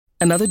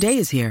Another day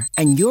is here,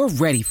 and you're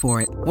ready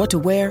for it. What to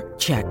wear?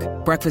 Check.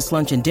 Breakfast,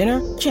 lunch, and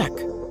dinner? Check.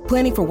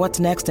 Planning for what's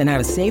next and how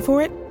to save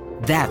for it?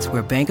 That's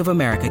where Bank of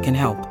America can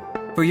help.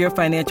 For your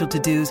financial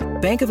to-dos,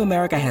 Bank of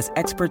America has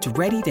experts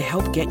ready to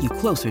help get you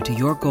closer to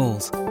your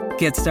goals.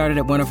 Get started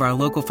at one of our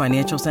local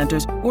financial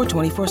centers or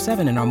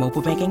 24/7 in our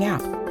mobile banking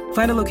app.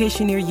 Find a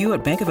location near you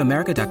at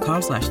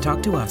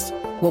bankofamerica.com/talktous.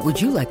 What would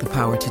you like the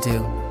power to do?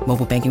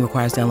 Mobile banking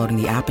requires downloading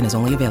the app and is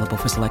only available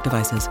for select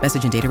devices.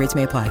 Message and data rates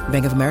may apply.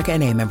 Bank of America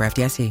N.A., member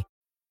FDIC.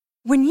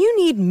 When you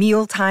need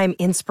mealtime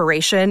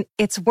inspiration,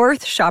 it's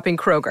worth shopping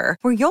Kroger,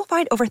 where you'll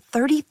find over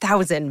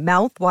 30,000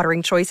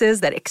 mouth-watering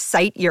choices that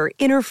excite your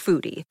inner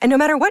foodie. And no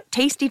matter what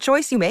tasty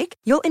choice you make,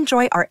 you'll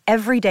enjoy our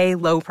everyday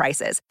low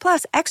prices,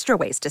 plus extra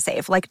ways to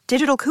save, like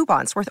digital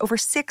coupons worth over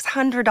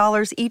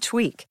 $600 each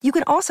week. You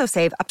can also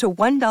save up to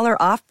 $1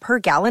 off per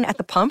gallon at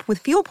the pump with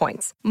fuel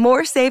points.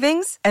 More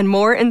savings and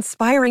more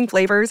inspiring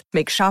flavors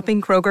make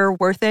shopping Kroger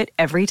worth it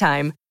every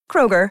time.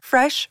 Kroger,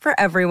 fresh for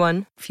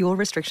everyone. Fuel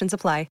restrictions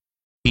apply.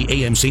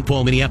 AM St.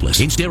 Paul, Minneapolis,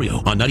 in stereo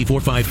on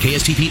 94.5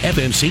 KSTP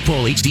FM St.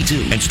 Paul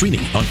HD2 and streaming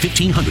on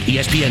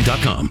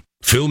 1500ESPN.com.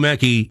 Phil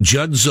Mackey,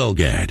 Judd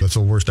Zulgad. That's the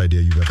worst idea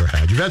you've ever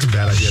had. You've had some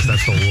bad ideas.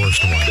 That's the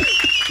worst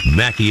one.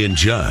 Mackey and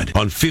Judd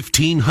on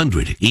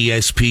 1500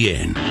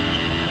 ESPN.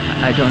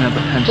 I don't have a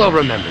pencil. Well,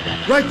 remember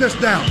that. Write this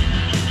down.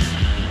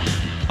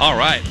 All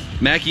right.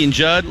 Mackey and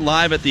Judd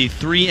live at the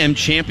 3M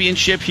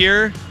Championship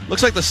here.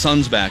 Looks like the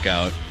sun's back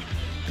out.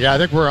 Yeah, I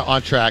think we're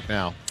on track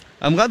now.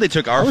 I'm glad they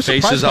took our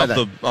faces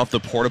off the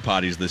porta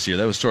potties this year.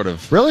 That was sort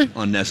of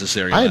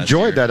unnecessary. I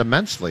enjoyed that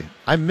immensely.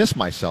 I miss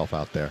myself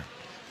out there.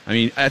 I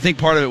mean, I think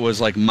part of it was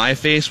like my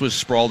face was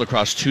sprawled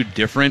across two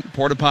different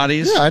porta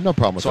potties. Yeah, I had no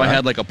problem with that. So I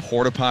had like a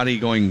porta potty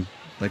going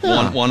like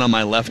one on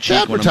my left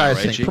cheek, one on my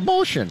right cheek.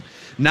 Promotion.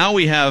 Now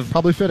we have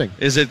probably fitting.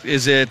 Is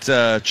it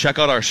check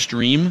out our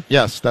stream?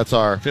 Yes, that's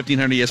our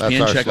 1500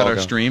 ESPN. Check out our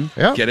stream.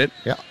 Yeah, get it?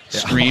 Yeah,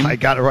 stream. I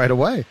got it right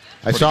away.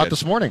 I saw it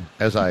this morning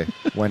as I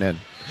went in.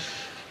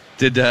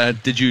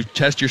 Did you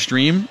test your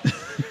stream?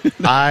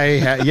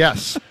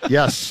 Yes.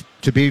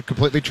 To be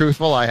completely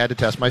truthful, I had to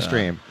test my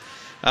stream.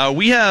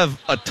 We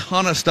have a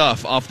ton of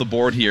stuff off the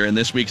board here in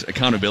this week's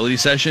accountability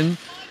session.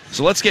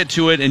 So let's get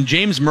to it. And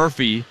James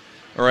Murphy,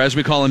 or as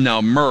we call him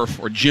now,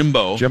 Murph or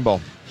Jimbo.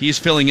 He's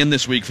filling in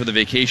this week for the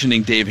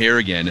vacationing Dave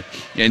Harrigan.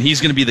 And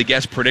he's going to be the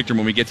guest predictor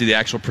when we get to the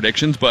actual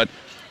predictions. But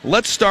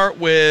let's start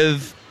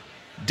with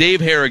Dave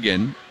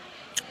Harrigan,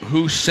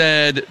 who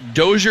said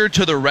Dozier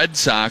to the Red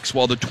Sox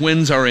while the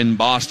Twins are in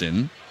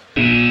Boston.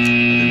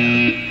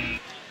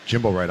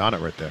 Jimbo right on it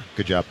right there.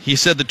 Good job. He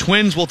said the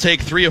Twins will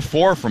take 3 of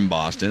 4 from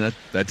Boston.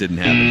 That didn't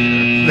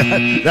happen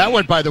either. that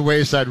went by the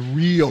wayside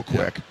real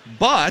quick. Yeah.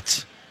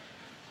 But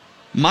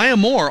Maya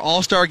Moore,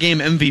 All-Star Game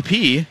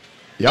MVP.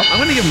 Yep. I'm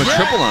going to give him a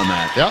triple on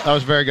that. Yeah, that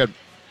was very good.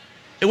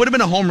 It would have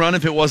been a home run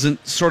if it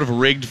wasn't sort of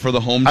rigged for the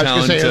hometown. I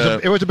was going to say,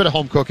 it was a bit of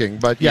home cooking,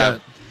 but yeah.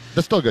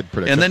 That's still a good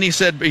prediction. And then he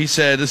said,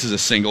 this is a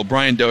single.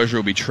 Brian Dozier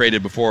will be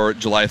traded before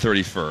July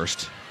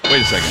 31st.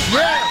 Wait a second.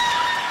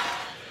 Yeah.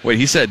 Wait,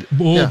 he said...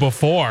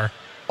 before.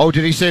 Oh,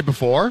 did he say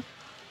before?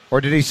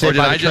 Or did he say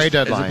by the trade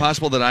deadline? Is it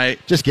possible that I...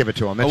 Just give it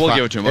to him. We'll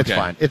give it to him. Okay. It's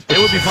fine. It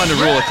would be fun to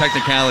rule a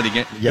technicality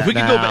again. Yeah,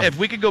 if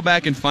we could go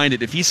back and find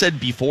it, if he said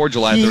before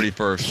July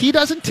 31st... He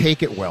doesn't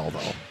take it well,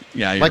 though.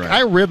 Yeah, you're right.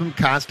 I rib him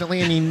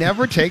constantly, and he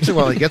never takes it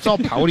well. He gets all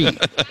pouty.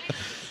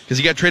 Because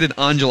he got traded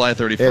on July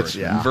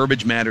 31st.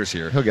 Verbiage matters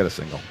here. He'll get a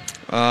single.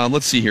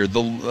 Let's see here. The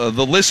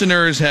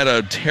listeners had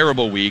a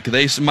terrible week.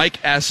 Mike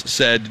S.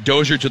 said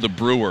Dozier to the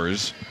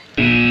Brewers.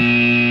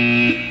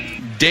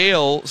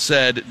 Dale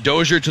said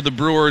Dozier to the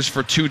Brewers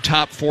for 2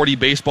 top 40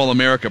 Baseball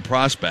America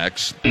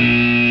prospects.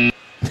 Yeah.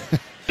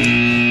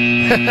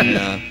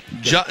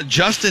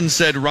 Justin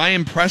said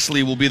Ryan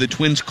Presley will be the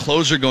Twins'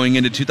 closer going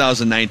into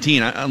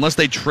 2019. Unless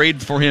they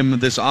trade for him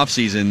this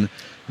offseason,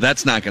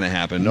 that's not going to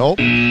happen. Nope.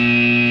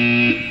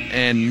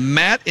 And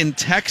Matt in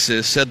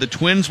Texas said the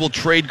Twins will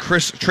trade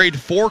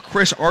for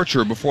Chris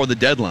Archer before the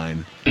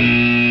deadline.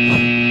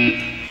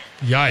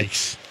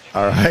 Yikes.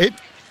 All right.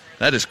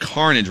 That is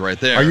carnage right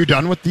there. Are you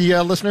done with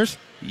the listeners?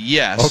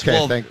 Yes. Okay,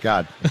 well, thank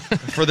God.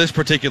 For this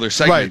particular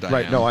segment,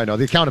 Right. No, I know.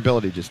 The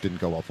accountability just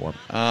didn't go well for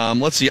him.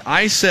 Let's see.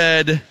 I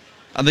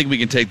think we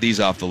can take these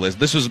off the list.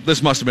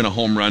 This must have been a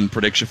home run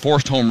prediction,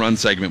 forced home run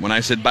segment when I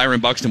said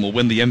Byron Buxton will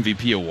win the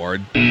MVP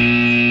award.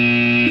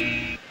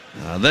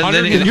 Then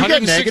you get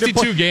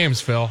 162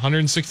 games, Phil.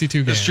 162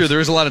 games. That's true. There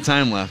is a lot of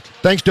time left.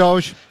 Thanks,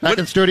 Doge. Back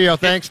in studio.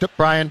 Thanks to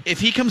Brian. If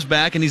he comes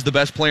back and he's the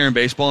best player in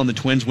baseball and the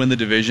Twins win the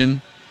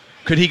division,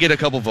 could he get a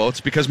couple votes?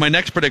 Because my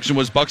next prediction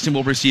was Buxton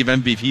will receive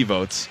MVP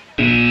votes.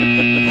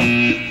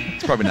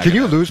 It's probably not. Can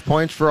you lose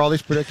points for all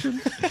these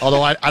predictions?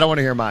 Although I don't want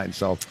to hear mine.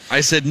 So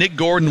I said Nick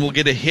Gordon will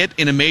get a hit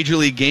in a major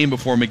league game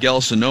before Miguel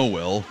Sano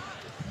will.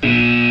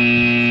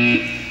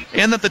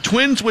 And that the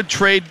Twins would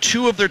trade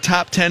 2 of their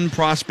top 10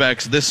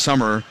 prospects this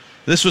summer.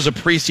 This was a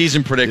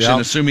preseason prediction,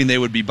 assuming they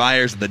would be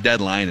buyers at the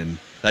deadline, and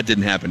that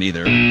didn't happen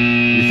either.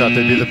 You thought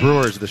they'd be the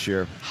Brewers this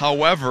year.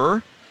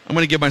 However, I'm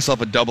going to give myself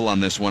a double on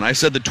this one. I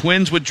said the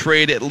Twins would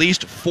trade at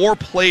least 4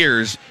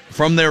 players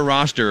from their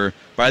roster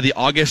by the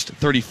August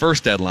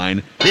 31st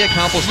deadline. They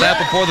accomplished that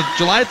before the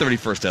July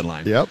 31st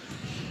deadline. Yep.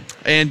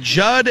 And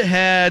Judd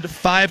had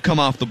 5 come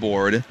off the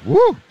board.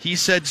 Woo! He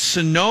said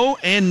Sano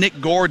and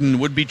Nick Gordon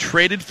would be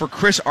traded for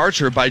Chris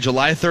Archer by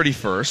July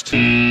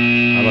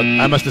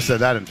 31st. I must have said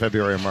that in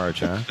February or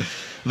March, huh?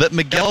 That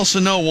Miguel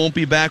Sano won't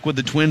be back with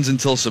the Twins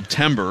until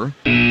September.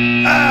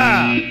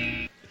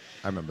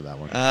 I remember that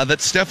one. That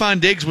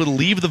Stephon Diggs would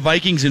leave the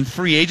Vikings in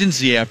free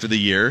agency after the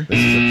year. This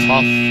is a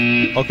tough...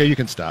 Okay, you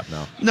can stop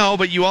now. No,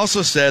 but you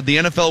also said the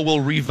NFL will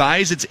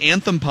revise its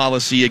anthem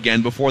policy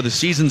again before the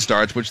season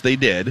starts, which they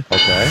did.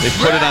 Okay. They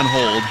put it on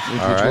hold,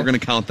 which we're going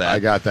to count that. I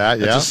got that,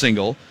 yeah. That's a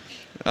single.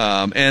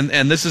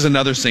 And this is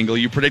another single.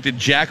 You predicted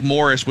Jack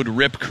Morris would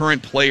rip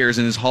current players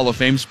in his Hall of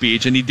Fame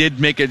speech, and he did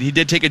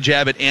take a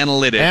jab at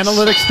analytics.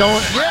 Analytics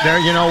don't... There,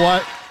 you know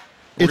what?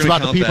 It's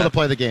about the people that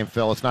play the game,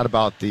 Phil. It's not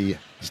about the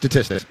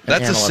statistics.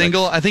 That's a analytics.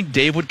 single. I think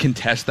Dave would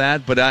contest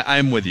that, but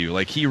I'm with you.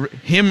 Like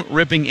him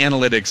ripping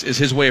analytics is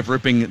his way of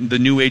ripping the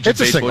new age of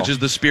baseball, which is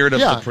the spirit of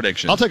the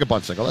prediction. I'll take a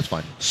bunt single. That's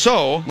fine.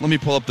 So let me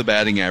pull up the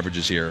batting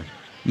averages here.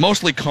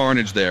 Mostly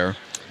carnage there.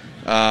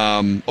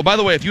 By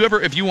the way, if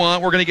you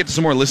want, we're going to get to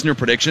some more listener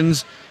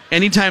predictions.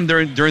 Anytime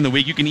during the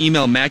week, you can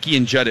email Mackey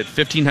and Judd at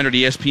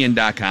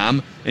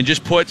 1500ESPN.com and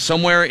just put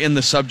somewhere in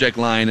the subject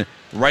line,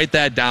 write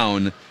that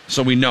down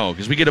so we know,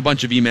 because we get a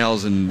bunch of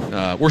emails and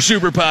we're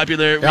super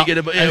popular. Yeah. We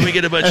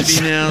get a bunch of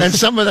emails. And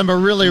some of them are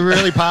really,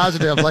 really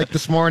positive, like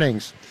this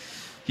morning's.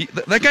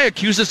 That guy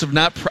accused us of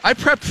not... I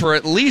prepped for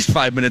at least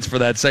 5 minutes for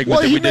that segment.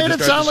 Well, he made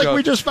it sound like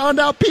we just found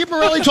out. Pete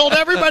Morelli told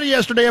everybody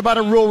yesterday about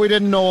a rule we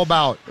didn't know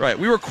about. Right.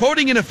 We were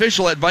quoting an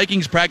official at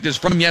Vikings practice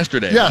from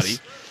yesterday, yes.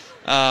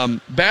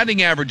 buddy.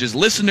 Batting averages.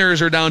 Listeners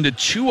are down to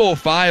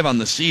 205 on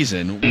the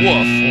season. Woof.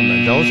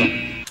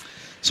 Mendoza.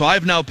 So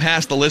I've now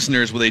passed the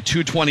listeners with a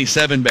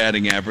 227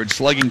 batting average,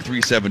 slugging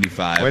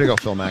 375. Way to go,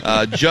 Phil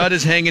Mackey. Judd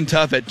is hanging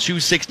tough at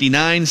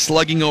 269,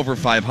 slugging over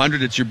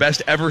 500. It's your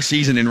best ever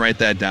season, and write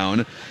that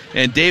down.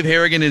 And Dave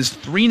Harrigan is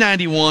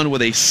 391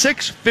 with a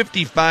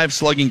 655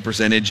 slugging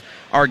percentage.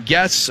 Our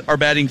guests are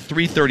batting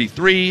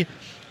 333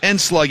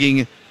 and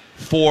slugging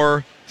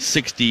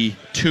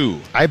 462.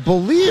 I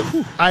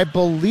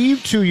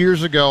believe 2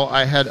 years ago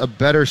I had a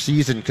better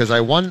season because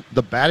I won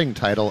the batting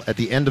title at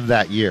the end of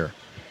that year.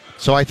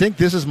 So I think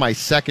this is my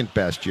second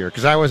best year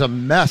because I was a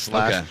mess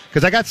last.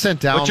 Because I got sent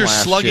down. But your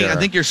last slugging, year. I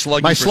think your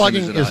slugging. My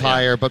slugging is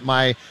higher, but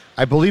I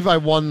believe I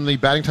won the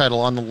batting title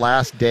on the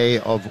last day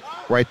of,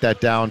 write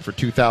that down, for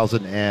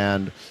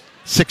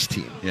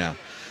 2016. Yeah.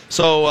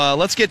 So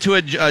let's get to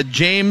it.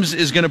 James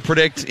is going to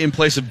predict in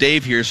place of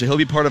Dave here, so he'll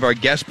be part of our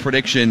guest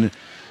prediction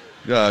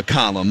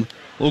column.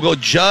 We'll go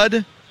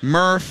Judd,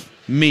 Murph,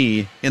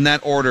 me in that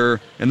order,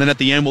 and then at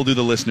the end we'll do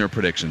the listener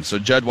predictions. So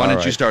Judd, why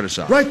don't you start us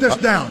off? Write this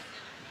down.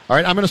 All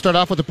right, I'm going to start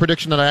off with a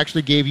prediction that I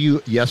actually gave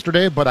you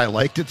yesterday, but I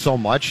liked it so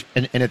much,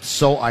 and it's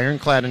so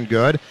ironclad and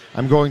good,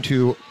 I'm going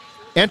to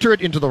enter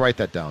it into the write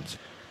that downs.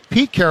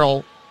 Pete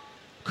Carroll,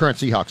 current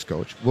Seahawks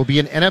coach, will be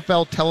an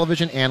NFL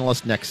television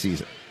analyst next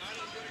season.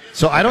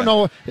 So I don't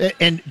know,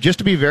 and just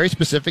to be very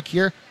specific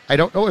here, I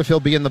don't know if he'll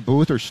be in the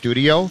booth or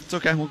studio. It's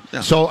okay. Well, yeah.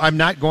 So I'm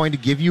not going to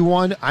give you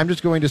one. I'm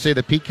just going to say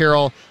that Pete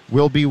Carroll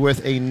will be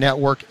with a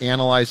network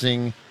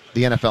analyzing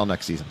the NFL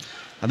next season.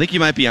 I think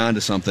you might be onto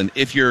something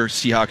if your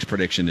Seahawks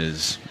prediction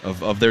is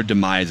of their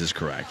demise is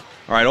correct.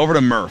 All right, over to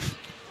Murph.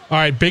 All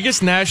right,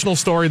 biggest national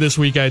story this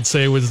week, I'd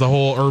say, was the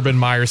whole Urban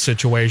Meyer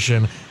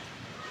situation.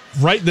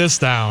 Write this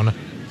down.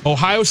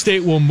 Ohio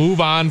State will move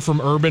on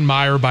from Urban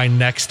Meyer by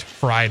next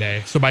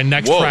Friday. So by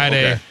next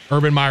Friday,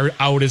 Urban Meyer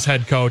out as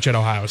head coach at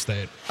Ohio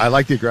State. I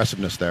like the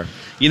aggressiveness there.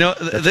 You know,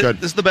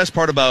 this is the best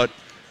part about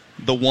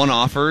the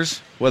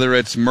one-offers, whether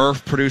it's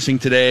Murph producing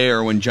today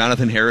or when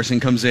Jonathan Harrison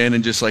comes in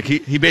and just like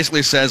he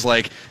basically says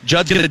like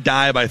Judd's going to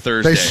die by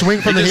Thursday. They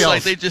swing from the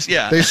heels.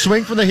 They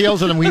swing from the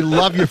heels, and we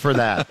love you for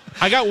that.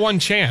 I got one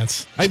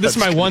chance. This is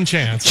my one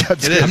chance.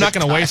 I'm not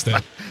going to waste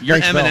it. You're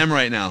Eminem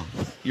right now.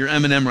 You're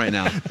Eminem right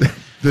now.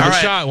 One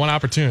shot, one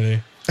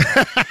opportunity.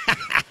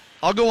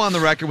 I'll go on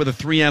the record with a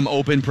 3M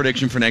Open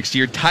prediction for next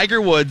year.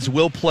 Tiger Woods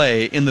will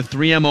play in the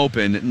 3M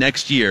Open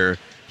next year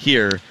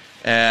here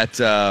at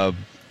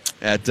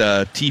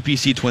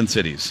TPC Twin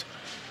Cities.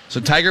 So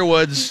Tiger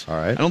Woods, all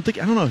right. I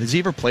don't know, has he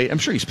ever played? I'm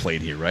sure he's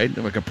played here, right?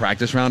 Like a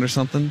practice round or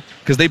something?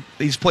 Because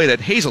he's played at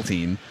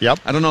Hazeltine. Yep.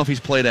 I don't know if he's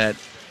played at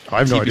I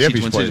have no TPC idea if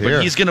he's Twin played Cities, here.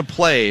 but he's going to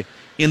play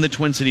in the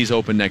Twin Cities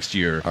Open next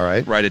year. All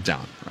right. Write it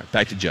down. All right,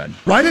 back to Judd.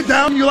 Write it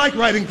down. You like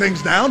writing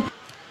things down.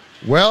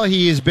 Well,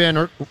 he's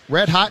been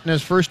red hot in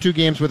his first 2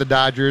 games with the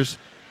Dodgers,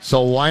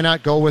 so why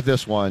not go with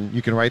this one?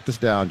 You can write this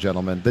down,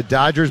 gentlemen. The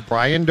Dodgers'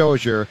 Brian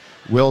Dozier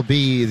will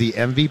be the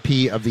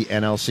MVP of the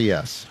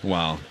NLCS.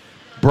 Wow.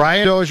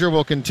 Brian Dozier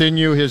will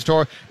continue his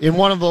tour in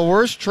one of the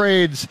worst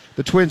trades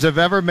the Twins have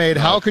ever made.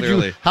 How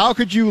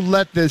could you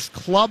let this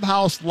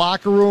clubhouse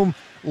locker room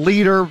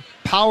leader,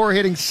 power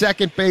hitting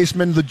second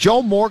baseman, the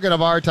Joe Morgan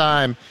of our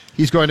time,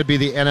 he's going to be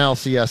the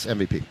NLCS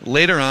MVP.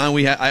 Later on,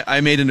 I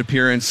made an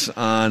appearance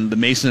on the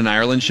Mason and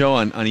Ireland show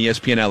on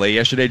ESPN LA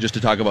yesterday just to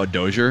talk about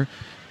Dozier.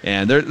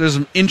 And there's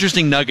some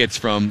interesting nuggets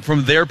from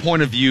their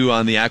point of view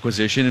on the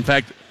acquisition. In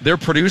fact, their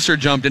producer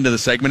jumped into the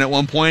segment at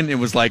one point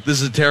and was like,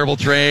 "This is a terrible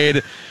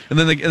trade," and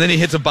then he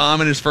hits a bomb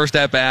in his first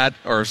at bat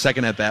or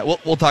second at bat.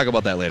 We'll talk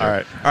about that later.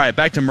 All right.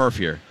 Back to Murph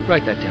here.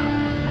 Write that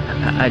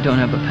down. I don't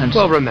have a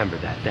pencil. Well, remember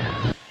that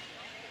then.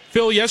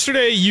 Phil,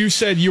 yesterday you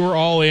said you were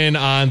all in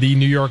on the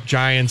New York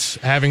Giants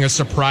having a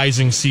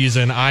surprising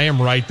season. I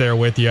am right there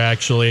with you,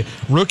 actually.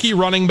 Rookie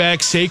running back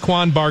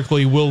Saquon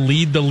Barkley will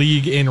lead the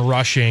league in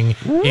rushing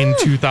in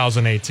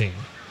 2018.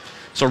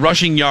 So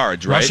rushing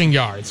yards, right? Rushing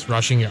yards.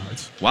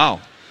 Wow.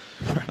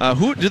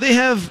 Who do they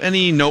have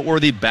any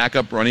noteworthy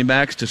backup running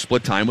backs to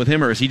split time with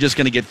him, or is he just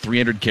going to get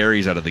 300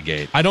 carries out of the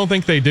gate? I don't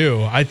think they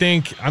do. I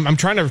think I'm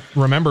trying to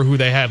remember who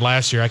they had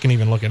last year. I can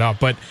even look it up,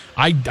 but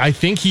I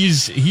think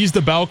he's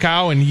the bell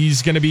cow, and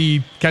he's going to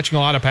be catching a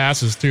lot of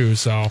passes too.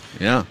 So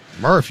yeah,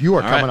 Murph, you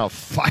are coming out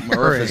firing.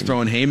 Murph is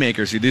throwing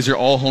haymakers. These are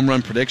all home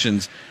run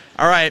predictions.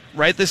 All right,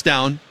 write this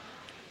down.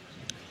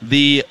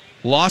 The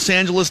Los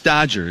Angeles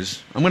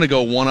Dodgers. I'm going to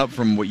go one up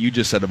from what you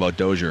just said about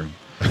Dozier.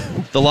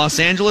 The Los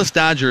Angeles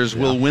Dodgers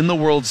will win the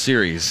World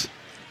Series,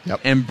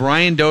 and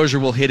Brian Dozier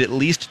will hit at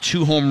least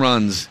 2 home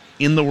runs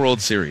in the World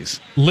Series.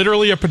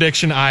 Literally a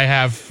prediction I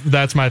have.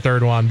 That's my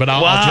third one, but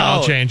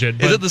I'll change it.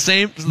 But is it the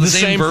same? The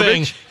same thing.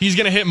 Verbiage? He's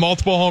going to hit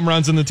multiple home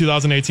runs in the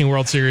 2018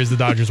 World Series. The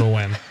Dodgers will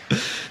win.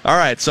 All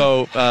right,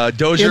 so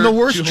Dozier in the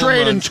worst 2 home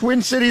trade in runs.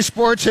 Twin Cities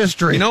sports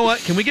history. You know what?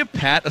 Can we give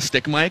Pat a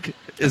stick mic?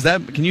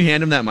 Can you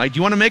hand him that mic? Do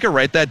you want to make a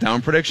write that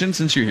down prediction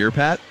since you're here,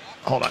 Pat?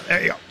 Hold on.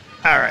 There you go.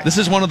 All right. This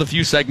is one of the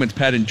few segments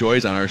Pat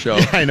enjoys on our show.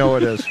 Yeah, I know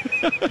it is.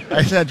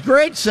 I said,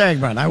 great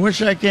segment. I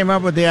wish I came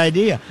up with the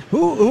idea.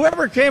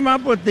 Whoever came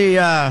up with the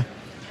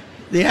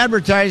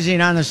advertising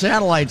on the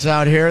satellites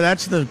out here,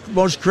 that's the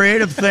most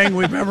creative thing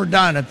we've ever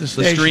done at the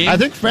station. Stream? I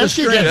think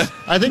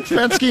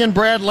Fensky and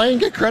Brad Lane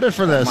get credit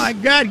for this. Oh my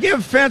God,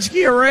 give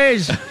Fensky a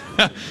raise.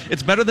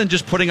 It's better than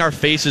just putting our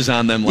faces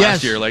on them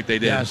last year like they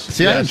did. Yes.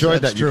 See, I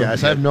enjoyed that, you true.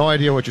 guys. I have no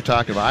idea what you're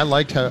talking about. I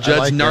liked how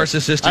Judd's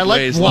narcissistic I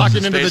liked ways.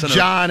 walking into the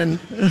John and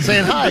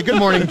saying, "Hi, good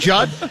morning,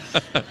 Judd."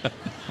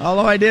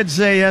 Although I did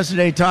say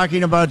yesterday,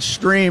 talking about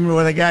Stream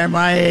with a guy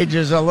my age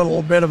is a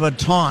little bit of a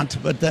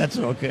taunt, but that's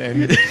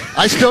okay.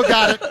 I still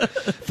got it.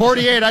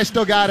 48, I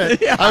still got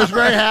it. Yeah, I was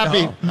very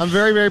happy. No. I'm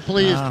very, very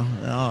pleased.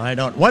 No, I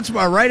don't.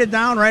 Write it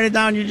down. Write it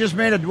down. You just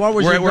made it. What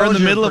was your We're in the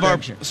middle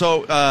prediction? of our.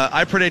 So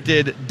I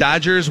predicted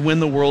Dodgers win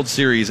the World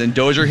Series, and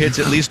Dozier hits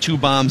at least 2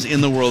 bombs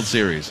in the World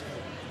Series.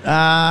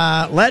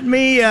 Let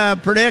me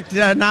predict,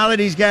 now that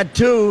he's got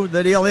 2,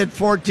 that he'll hit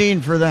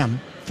 14 for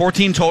them.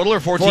 14 total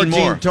or 14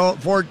 more?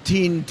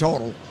 14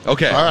 total.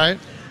 Okay. All right.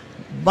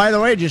 By the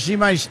way, did you see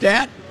my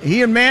stat?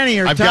 He and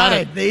Manny are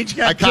tied. They each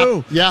got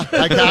 2. Yeah,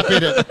 I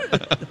copied it.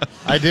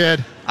 I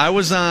did. I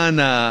was on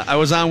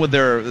with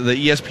the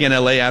ESPN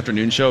LA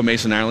afternoon show,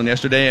 Mason Ireland,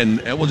 yesterday,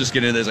 and we'll just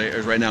get into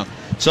this right now.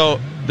 So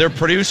their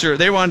producer,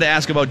 they wanted to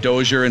ask about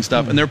Dozier and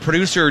stuff, and their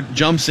producer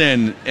jumps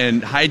in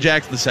and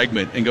hijacks the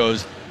segment and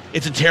goes,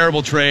 "It's a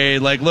terrible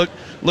trade. Like, look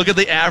at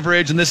the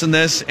average and this and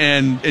this."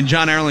 And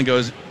John Ireland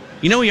goes,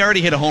 "You know, he already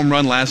hit a home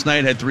run last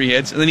night, had 3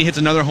 hits, and then he hits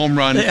another home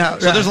run." Yeah,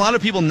 so there's a lot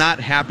of people not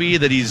happy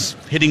that he's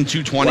hitting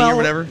 220 or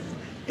whatever.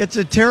 It's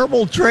a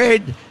terrible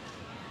trade,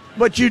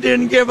 but you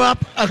didn't give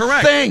up a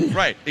thing.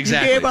 Right,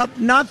 exactly. You gave up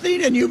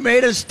nothing, and you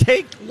made us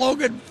take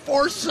Logan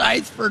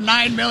Forsythe for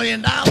 $9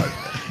 million.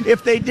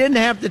 If they didn't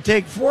have to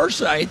take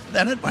Forsythe,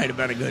 then it might have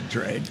been a good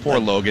trade. Poor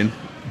Logan.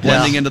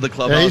 Blending into the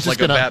clubhouse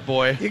like a bat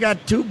boy. You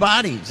got 2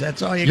 bodies.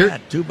 That's all you got.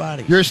 2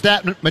 bodies. Your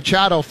stat,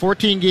 Machado,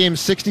 14 games,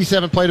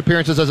 67 plate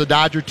appearances as a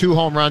Dodger, 2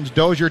 home runs.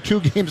 Dozier, 2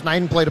 games,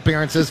 9 plate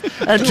appearances,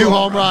 and 2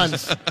 home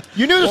runs.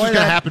 You knew this was going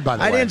to happen, by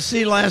the way. I didn't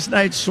see last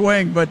night's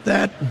swing, but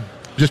it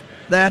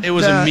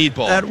was a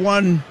meatball. That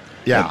one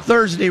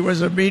Thursday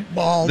was a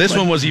meatball. This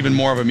one was even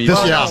more of a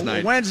meatball last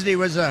night. Wednesday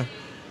was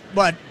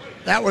but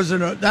that was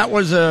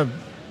a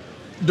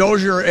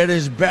Dozier at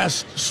his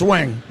best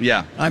swing.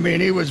 Yeah. I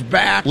mean, he was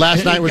back.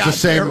 Last night was the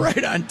same.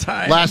 Right on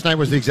time. Last night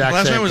was the exact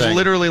same thing. Last night was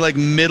literally like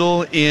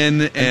middle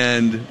in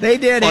and they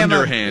did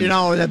underhand.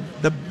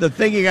 The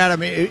thing you got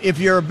to, if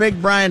you're a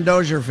big Brian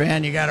Dozier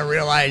fan, you got to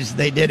realize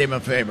they did him a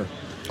favor.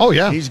 Oh,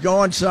 yeah. He's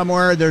going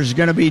somewhere. There's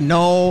going to be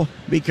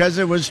because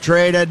it was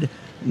traded,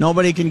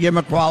 nobody can give him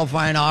a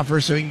qualifying offer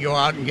so he can go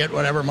out and get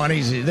whatever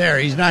money's there.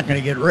 He's not going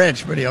to get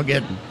rich, but he'll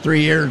get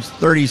 3 years,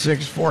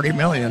 36, 40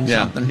 million,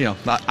 something. Yeah,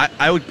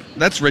 I would.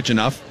 That's rich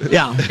enough.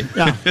 Yeah.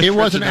 It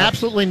was an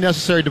absolutely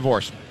necessary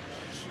divorce.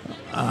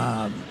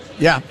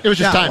 Yeah. It was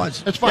just time.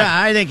 It's fine.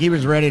 Yeah, I think he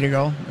was ready to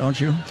go, don't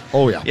you?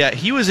 Oh, yeah. Yeah,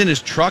 he was in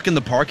his truck in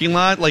the parking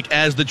lot, like,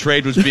 as the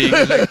trade was being...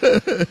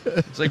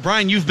 it's like,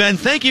 Brian, you've been...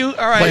 Thank you.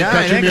 All right. Yeah,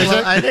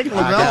 I think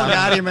Lavelle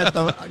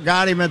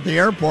got him at the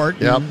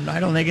airport. Yep. I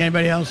don't think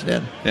anybody else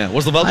did. Yeah.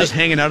 Was Lavelle just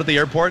hanging out at the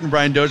airport and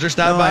Brian Dozier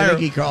stopped by? I think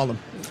he called him.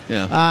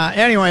 Yeah.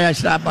 Anyway, I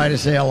stopped by to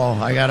say hello.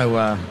 I got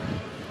to...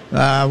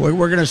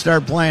 we're going to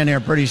start playing here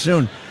pretty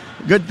soon.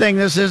 Good thing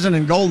this isn't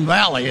in Golden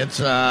Valley. It's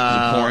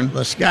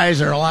the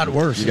skies are a lot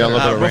worse. You got a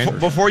little bit of rain.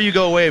 Before you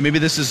go away, maybe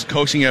this is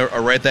coaxing a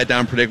write that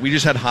down predict. We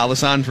just had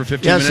Hollis on for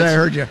 15 minutes. Yes, I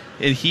heard you.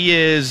 And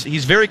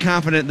he's very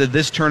confident that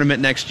this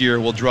tournament next year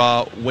will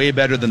draw way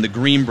better than the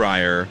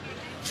Greenbrier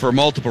for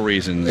multiple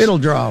reasons. It'll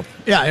draw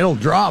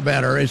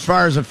better as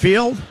far as a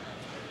field.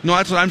 No,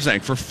 that's what I'm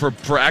saying.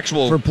 For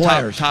actual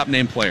players. top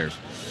name players.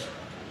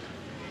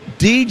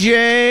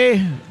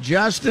 DJ,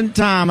 Justin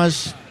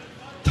Thomas,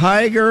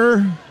 Tiger.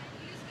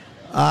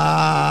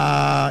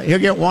 He'll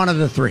get one of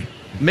the three.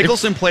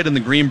 Mickelson played in the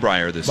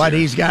Greenbrier this year. But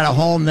he's got a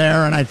home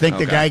there, and I think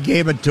the guy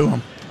gave it to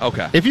him.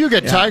 Okay. If you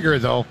get Tiger,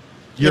 though,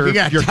 you're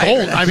Tiger,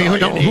 gold. I mean,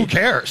 who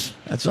cares?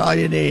 That's all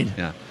you need.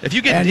 Yeah. If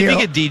you get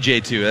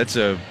DJ, too, that's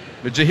a...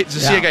 But to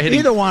see a guy hitting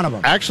either one of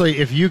them. Actually,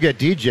 if you get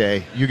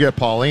DJ, you get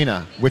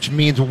Paulina, which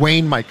means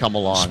Wayne might come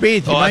along.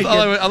 Spieth. I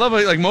love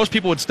it. Like most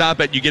people would stop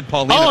at you get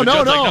Paulina. Oh, but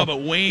no. Like, no,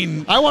 but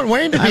Wayne. I want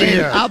Wayne to be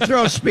here. I'll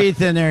throw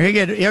Spieth in there.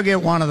 He'll get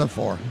one of the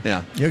four.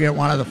 Yeah. He'll get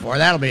one of the four.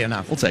 That'll be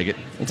enough. We'll take it.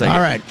 All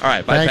right.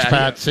 Bye, Thanks,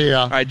 Pat. See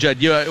ya. All right, Judd.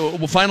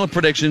 Final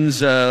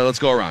predictions. Let's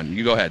go around.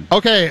 You go ahead.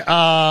 Okay.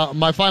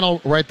 My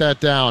final, write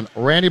that down.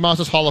 Randy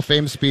Moss's Hall of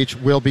Fame speech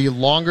will be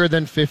longer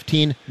than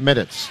 15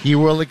 minutes. He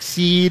will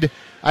exceed...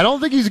 I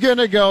don't think he's going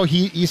to go.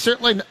 He's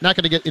certainly not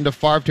going to get into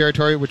Favre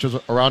territory, which was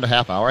around a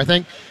half hour, I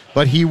think.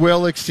 But he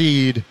will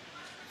exceed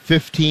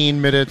 15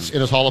 minutes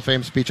in his Hall of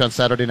Fame speech on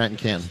Saturday night in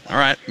Canton. All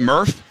right,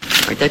 Murph.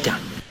 Write that down.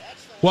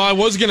 Well, I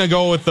was going to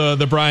go with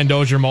the Brian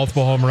Dozier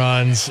multiple home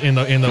runs in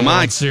the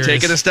World Series.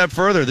 Take it a step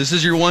further. This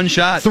is your one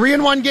shot.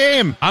 3-in-1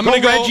 game. I'm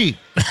going to go Reggie.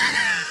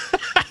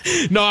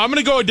 No, I'm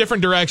going to go a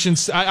different direction.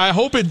 I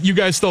hope you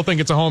guys still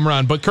think it's a home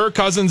run, but Kirk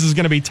Cousins is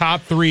going to be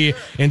top 3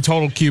 in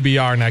total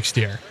QBR next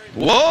year.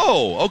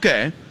 Whoa,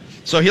 okay.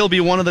 So he'll be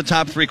one of the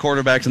top 3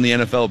 quarterbacks in the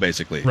NFL,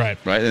 basically. Right.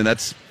 And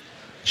that's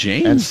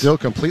James. And still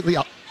completely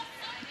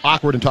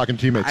awkward in talking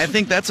to teammates. I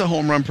think that's a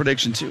home run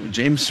prediction, too.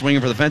 James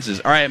swinging for the fences.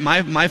 All right,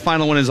 my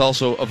final one is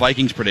also a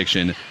Vikings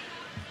prediction.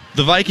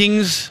 The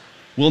Vikings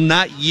will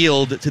not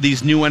yield to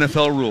these new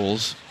NFL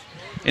rules.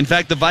 In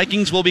fact, the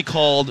Vikings will be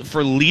called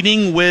for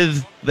leading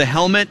with the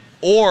helmet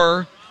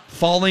or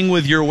falling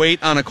with your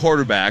weight on a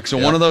quarterback. So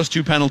one of those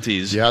 2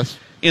 penalties. Yes.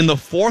 In the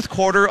fourth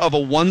quarter of a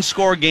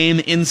 1-score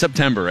game in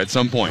September at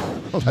some point.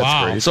 Oh,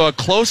 that's great. So a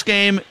close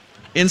game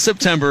in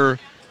September,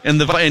 and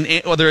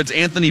whether it's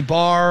Anthony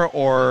Barr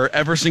or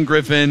Everson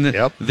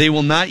Griffin, they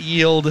will not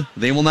yield.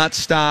 They will not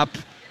stop.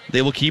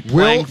 They will keep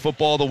playing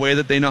football the way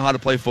that they know how to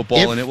play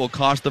football, and it will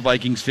cost the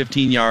Vikings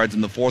 15 yards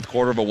in the fourth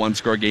quarter of a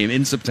 1-score game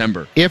in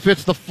September. If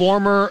it's the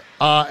former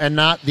and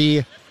not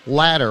the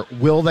latter,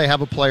 will they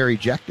have a player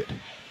ejected?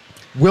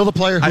 Will the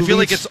player who I feel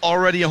like it's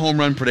already a home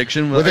run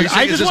prediction. Is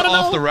this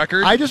off the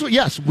record?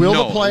 Yes.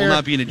 Will the player will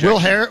not be an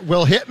ejection.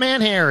 Will Hitman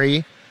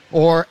Harry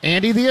or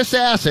Andy the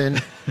Assassin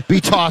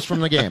be tossed from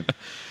the game?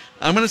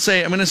 I'm going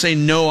to say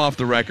no off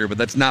the record, but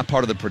that's not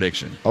part of the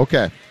prediction.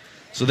 Okay.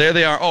 So there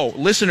they are. Oh,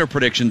 listener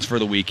predictions for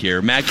the week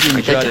here. Mackey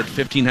and Judd at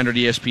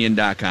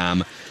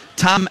 1500ESPN.com.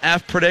 Tom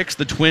F. predicts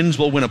the Twins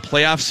will win a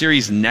playoff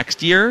series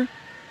next year.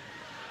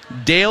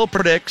 Dale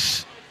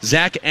predicts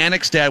Zach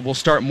Annexstad will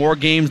start more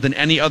games than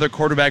any other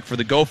quarterback for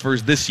the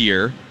Gophers this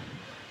year.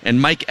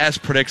 And Mike S.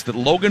 predicts that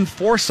Logan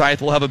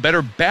Forsythe will have a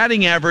better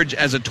batting average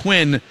as a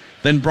Twin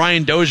than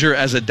Brian Dozier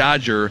as a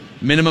Dodger,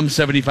 minimum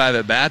 75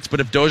 at-bats. But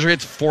if Dozier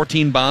hits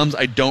 14 bombs,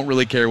 I don't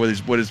really care what his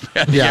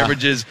batting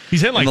average is.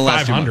 He's hitting like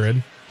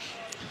 500.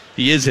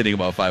 He is hitting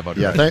about 500.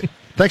 Yeah,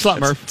 thanks a lot,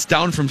 Murph. It's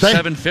down from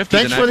 750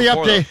 Thanks for the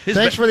update.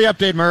 Thanks for the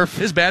update, Murph.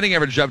 His batting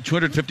average dropped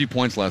 250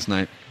 points last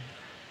night.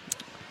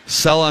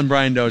 Sell on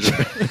Brian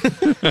Dozier.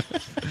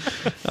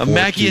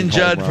 Mackey and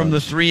Judd from the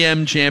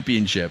 3M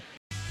Championship.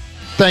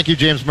 Thank you,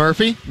 James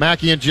Murphy.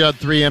 Mackey and Judd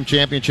 3M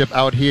Championship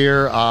out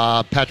here.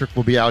 Patrick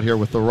will be out here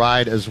with the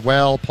ride as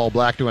well. Paul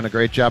Black doing a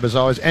great job as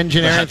always,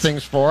 engineering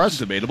things for us.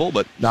 Debatable,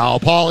 but no,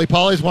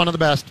 Paulie's one of the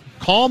best.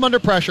 Calm under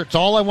pressure. It's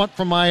all I want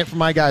from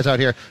my guys out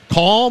here.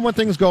 Calm when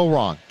things go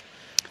wrong.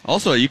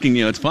 Also, you can,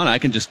 it's fun. I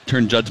can just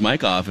turn Judd's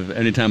mic off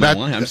anytime I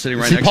want. I'm sitting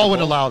right next to Paul. Paul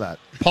wouldn't allow that.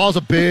 Paul's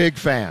a big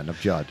fan of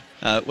Judd.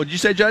 What did you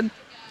say, Judd?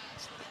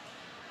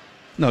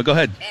 No, go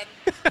ahead.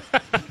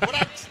 What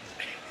I'm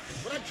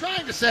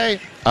trying to say.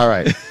 All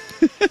right.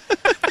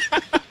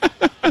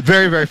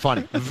 Very, very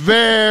funny.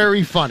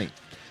 Very funny.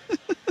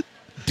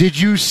 Did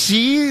you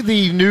see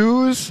the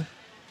news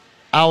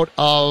out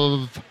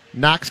of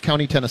Knox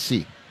County,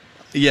 Tennessee?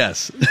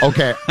 Yes.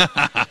 Okay.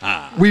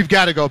 We've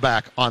got to go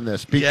back on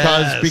this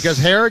because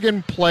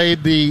Harrigan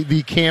played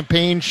the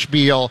campaign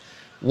spiel,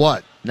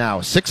 what,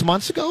 now, 6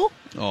 months ago?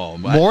 Oh,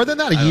 more than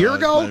that? A year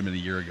ago? It might have been a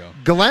year ago.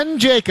 Glenn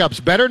Jacobs,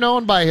 better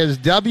known by his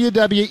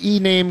WWE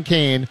name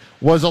Kane,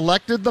 was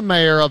elected the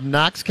mayor of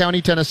Knox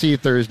County, Tennessee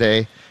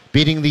Thursday,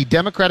 beating the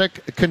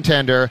Democratic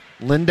contender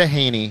Linda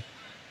Haney.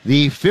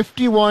 The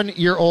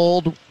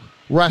 51-year-old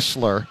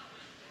wrestler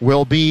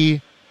will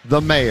be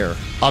the mayor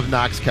of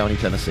Knox County,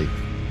 Tennessee.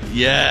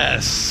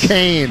 Yes.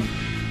 Kane.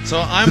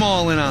 So I'm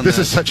all in on this.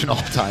 This is such an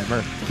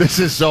all-timer. This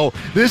as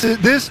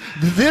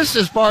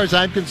far as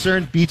I'm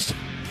concerned, beats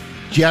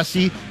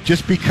Jesse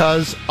just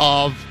because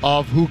of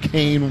who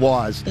Kane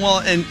was. Well,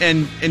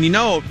 and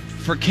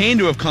for Kane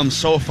to have come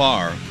so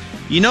far,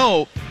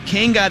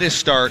 Kane got his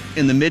start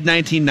in the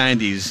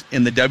mid-1990s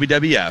in the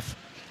WWF.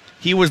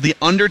 He was The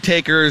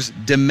Undertaker's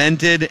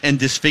demented and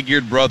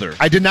disfigured brother.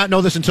 I did not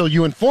know this until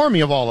you informed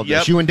me of all of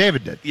this. You and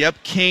David did. Yep.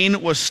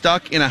 Kane was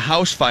stuck in a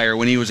house fire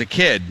when he was a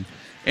kid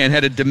and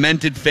had a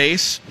demented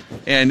face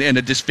and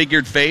a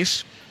disfigured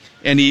face.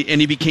 And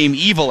he became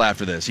evil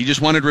after this. He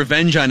just wanted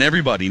revenge on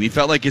everybody, and he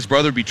felt like his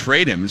brother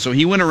betrayed him. So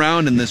he went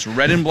around in this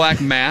red and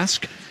black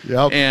mask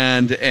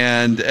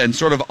and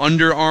sort of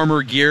Under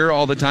Armour gear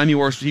all the time.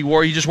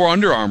 He just wore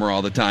Under Armour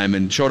all the time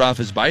and showed off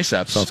his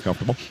biceps. Sounds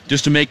comfortable.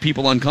 Just to make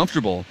people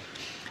uncomfortable.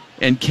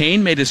 And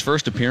Kane made his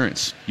first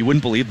appearance. You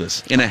wouldn't believe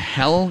this. In a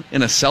Hell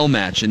in a Cell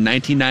match in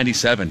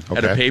 1997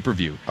 at a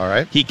pay-per-view. All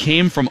right. He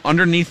came from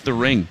underneath the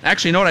ring.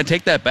 Actually, you know what? I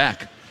take that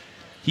back.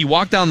 He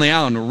walked down the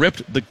aisle and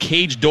ripped the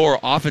cage door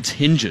off its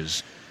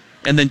hinges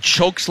and then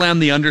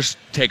chokeslammed The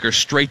Undertaker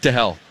straight to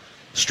hell.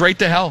 Straight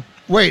to hell.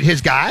 Wait, his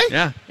guy?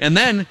 Yeah. And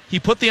then he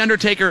put The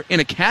Undertaker in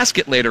a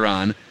casket later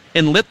on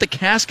and lit the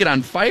casket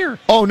on fire.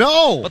 Oh,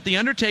 no. But The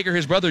Undertaker,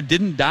 his brother,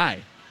 didn't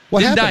die. What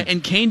didn't happened? die,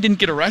 and Kane didn't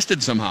get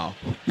arrested somehow.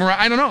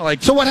 I don't know.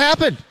 So what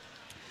happened?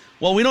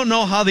 Well, we don't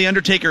know how The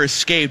Undertaker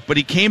escaped, but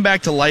he came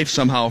back to life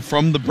somehow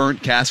from the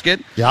burnt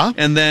casket. Yeah.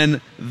 And then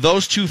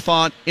those two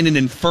fought in an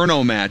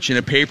Inferno match in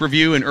a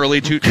pay-per-view in early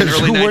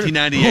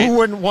 1998. Who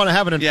wouldn't want to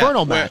have an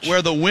Inferno match?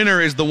 Where the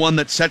winner is the one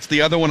that sets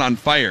the other one on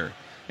fire.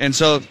 And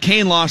so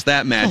Kane lost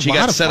that match. He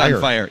got set on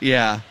fire.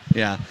 Yeah.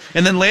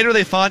 And then later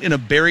they fought in a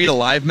Buried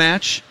Alive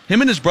match.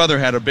 Him and his brother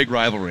had a big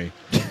rivalry.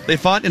 They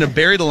fought in a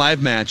Buried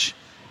Alive match,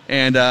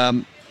 and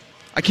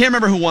I can't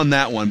remember who won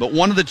that one, but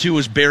one of the two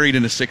was buried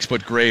in a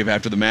 6-foot grave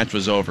after the match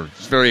was over.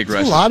 It's very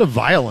aggressive. There's a lot of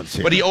violence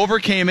here. But he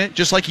overcame it,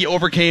 just like he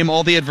overcame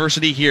all the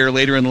adversity here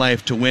later in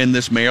life to win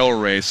this mayoral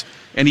race.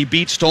 And he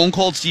beat Stone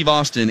Cold Steve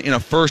Austin in a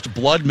first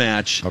blood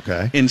match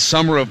in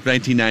summer of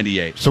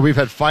 1998. So we've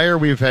had fire,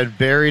 we've had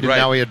buried, and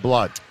now we had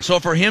blood. So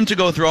for him to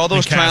go through all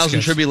those trials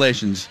and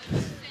tribulations,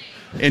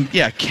 and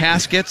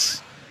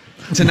caskets,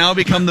 to now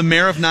become the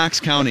mayor of Knox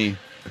County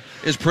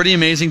is pretty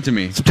amazing to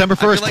me. September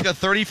 1st. I feel like a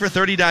 30 for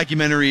 30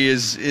 documentary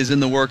is in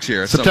the works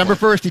here. September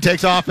 1st, he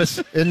takes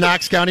office in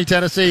Knox County,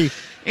 Tennessee.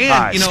 And,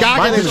 Hi,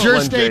 Scott, it's your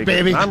state,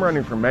 baby. I'm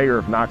running for mayor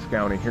of Knox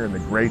County here in the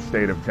great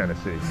state of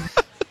Tennessee.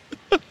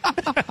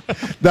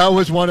 That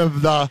was one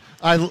of the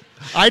I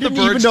didn't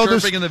even know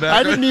this.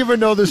 I didn't even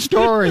know the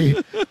story,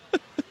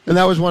 and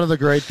that was one of the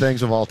great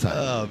things of all time.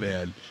 Oh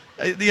man,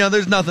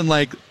 there's nothing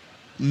like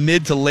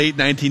mid to late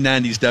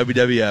 1990s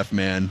WWF,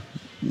 man.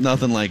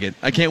 Nothing like it.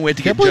 I can't wait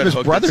to get Judd his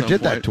hooked brother at some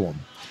did point. That to him.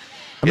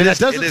 I mean, that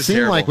doesn't seem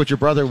terrible. like what your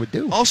brother would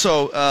do.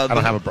 Also, I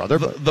don't have a brother,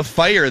 but the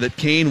fire that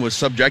Kane was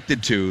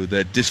subjected to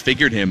that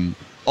disfigured him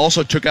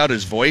also took out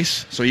his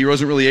voice, so he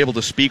wasn't really able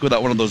to speak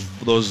without one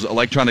of those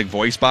electronic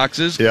voice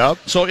boxes. Yep.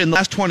 So in the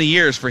last 20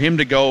 years, for him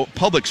to go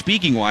public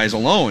speaking-wise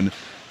alone,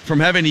 from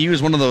having to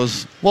use one of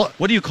those, what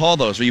do you call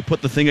those, where you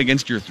put the thing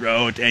against your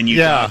throat and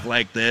you talk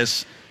like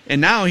this,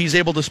 and now he's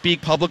able to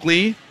speak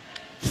publicly,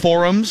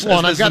 forums,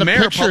 and I've got a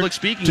picture public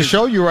speaking to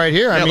show you right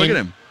here. Yeah, I mean, look at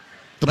him.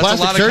 The That's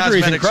plastic surgery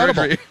is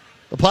incredible. Surgery.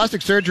 The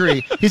plastic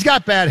surgery, he's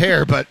got bad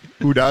hair, but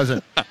who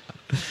doesn't?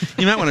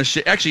 You might want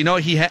to actually, no,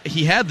 he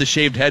had the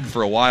shaved head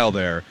for a while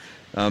there.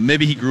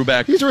 Maybe he grew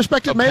back. He's a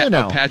respected mayor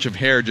now. A patch of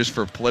hair just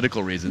for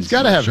political reasons. He's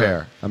got to have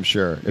hair, I'm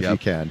sure, if he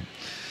can.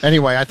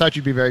 Anyway, I thought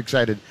you'd be very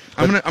excited.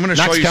 I'm going to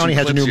show you County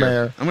some has a new clips mayor.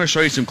 here. I'm going to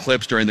show you some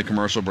clips during the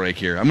commercial break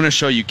here. I'm going to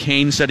show you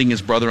Kane setting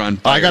his brother on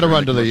fire. I got to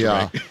run to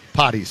the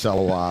potty,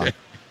 so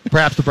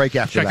perhaps the break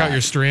after that. Check out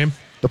your stream.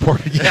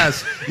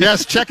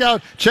 Yes. Check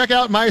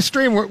out my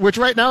stream, which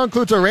right now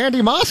includes a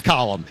Randy Moss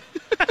column.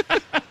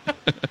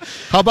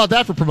 How about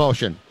that for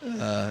promotion?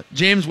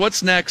 James,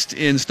 what's next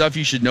in stuff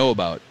you should know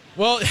about?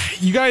 Well,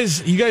 you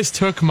guys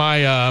took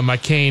my my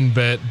Kane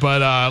bit,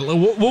 but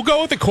we'll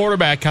go with the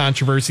quarterback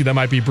controversy that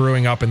might be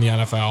brewing up in the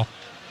NFL.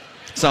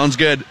 Sounds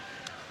good.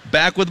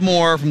 Back with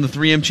more from the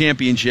 3M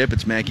Championship.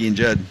 It's Mackie and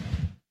Judd.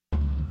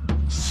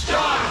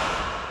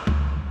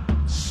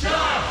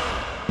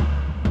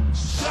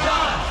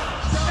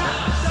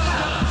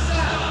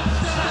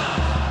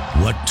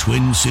 What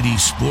Twin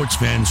Cities sports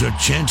fans are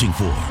chanting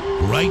for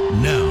right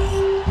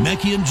now.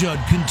 Mackie and Judd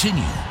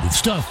continue with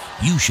stuff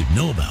you should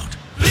know about.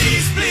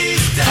 Please,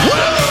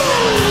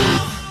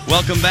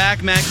 Welcome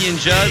back, Mackie and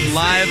Judd,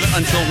 live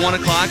until 1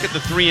 o'clock at the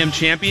 3M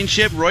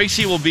Championship. Royce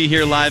will be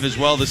here live as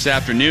well this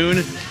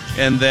afternoon.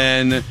 And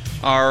then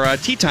our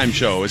Tea Time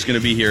show is going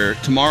to be here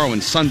tomorrow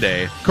and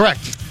Sunday.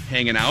 Correct.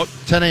 Hanging out.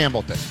 10 a.m.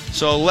 both days.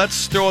 So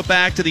let's throw it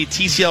back to the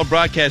TCL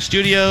Broadcast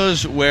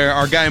Studios, where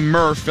our guy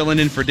Murph, filling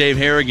in for Dave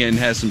Harrigan,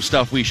 has some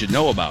stuff we should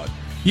know about.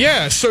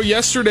 Yeah, so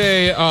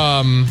yesterday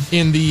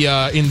in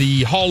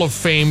the Hall of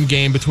Fame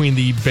game between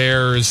the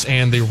Bears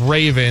and the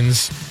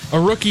Ravens, a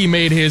rookie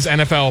made his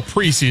NFL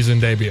preseason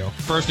debut.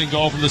 First and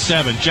goal from the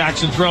 7.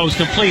 Jackson throws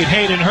complete.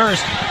 Hayden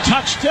Hurst.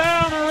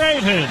 Touchdown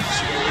Ravens.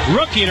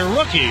 Rookie to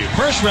rookie.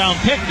 First round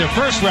pick to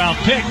first round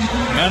pick.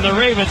 And the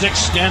Ravens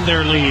extend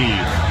their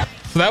lead.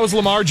 So that was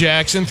Lamar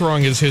Jackson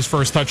throwing his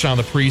first touchdown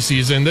of the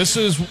preseason.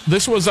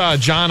 This was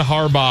John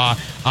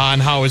Harbaugh on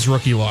how his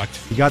rookie looked.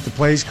 He got the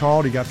plays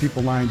called. He got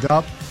people lined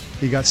up.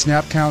 He got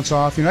snap counts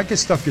off. That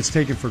stuff gets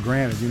taken for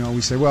granted.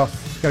 We say, well,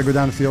 you got to go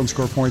down the field and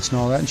score points and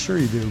all that, and sure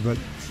you do. But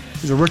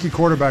there's a rookie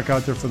quarterback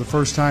out there for the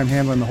first time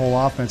handling the whole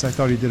offense. I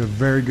thought he did a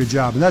very good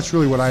job, and that's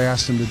really what I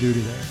asked him to do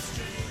today.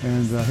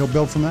 And he'll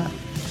build from that.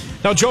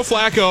 Now, Joe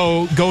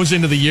Flacco goes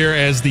into the year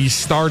as the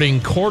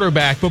starting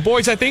quarterback, but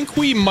boys, I think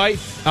we might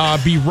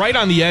be right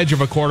on the edge of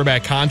a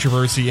quarterback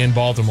controversy in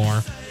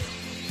Baltimore.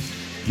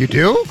 You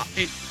do?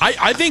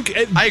 I think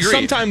I agree.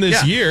 Sometime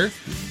this year.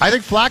 I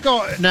think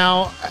Flacco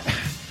now.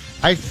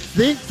 I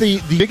think the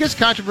biggest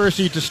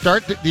controversy to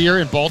start the year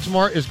in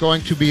Baltimore is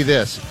going to be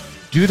this.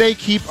 Do they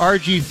keep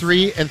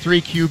RG3 and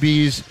 3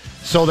 QBs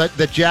so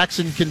that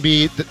Jackson can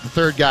be the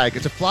third guy?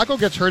 Because if Flacco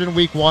gets hurt in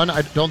week 1,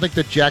 I don't think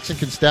that Jackson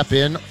can step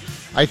in.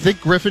 I think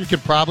Griffin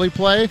could probably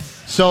play.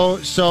 So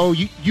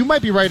you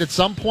might be right at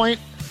some point,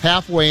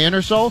 halfway in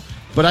or so.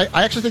 But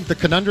I actually think the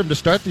conundrum to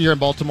start the year in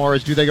Baltimore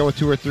is, do they go with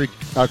 2 or 3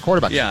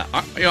 quarterbacks? Yeah,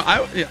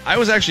 I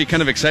was actually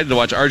kind of excited to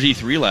watch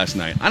RG3 last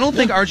night. I don't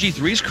think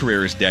RG3's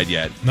career is dead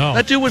yet. No.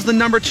 That dude was the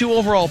number 2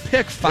 overall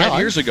pick 5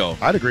 years ago.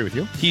 I'd agree with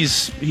you.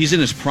 He's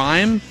in his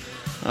prime.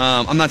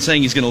 I'm not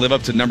saying he's going to live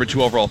up to number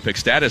 2 overall pick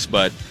status,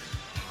 but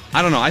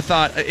I don't know.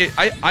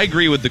 I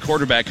agree with the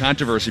quarterback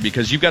controversy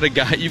because you've got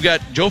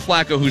Joe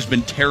Flacco, who's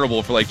been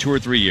terrible for like 2 or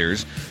 3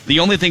 years. The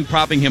only thing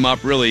propping him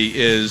up really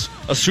is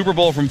a Super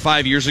Bowl from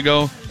 5 years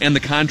ago and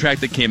the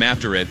contract that came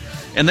after it.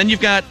 And then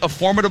you've got a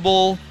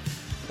formidable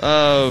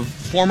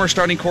former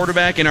starting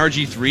quarterback in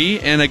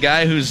RG3 and a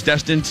guy who's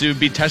destined to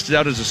be tested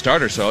out as a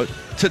starter. So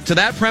to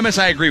that premise,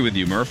 I agree with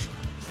you, Murph.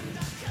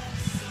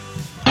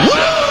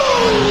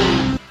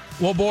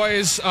 Well,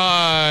 boys,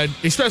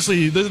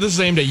 especially this is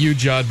aimed at you,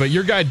 Judd, but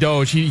your guy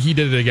Doge, he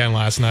did it again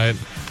last night.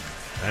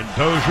 And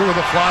Dozier with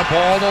a fly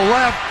ball to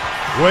left,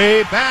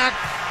 way back,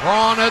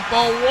 drawn at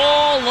the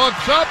wall,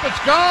 looks up,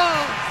 it's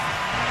gone.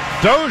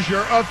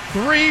 Dozier, a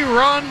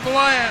 3-run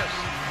blast.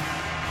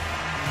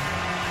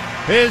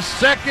 His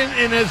second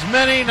in as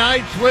many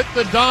nights with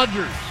the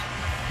Dodgers.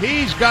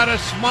 He's got a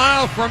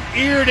smile from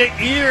ear to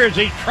ear as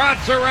he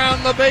trots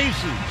around the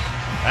bases.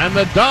 And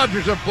the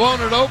Dodgers have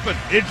blown it open.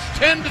 It's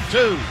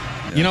 10-2.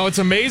 You know, it's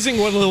amazing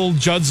what a little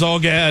Judd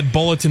Zulgad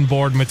bulletin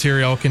board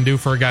material can do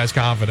for a guy's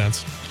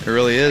confidence. It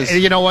really is.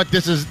 And you know what?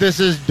 This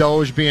is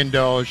Doge being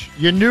Doge.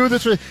 You knew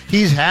this was.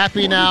 He's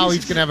happy now.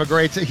 He's gonna have a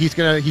great. He's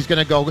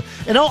gonna go.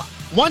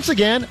 Once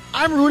again,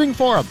 I'm rooting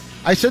for him.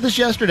 I said this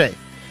yesterday.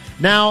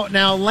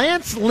 Now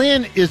Lance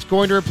Lynn is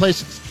going to replace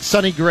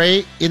Sonny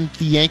Gray in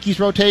the Yankees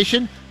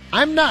rotation.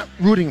 I'm not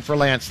rooting for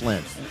Lance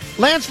Lynn.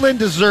 Lance Lynn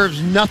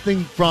deserves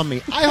nothing from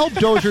me. I hope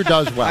Dozier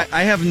does well.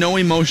 I have no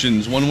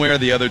emotions one way or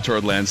the other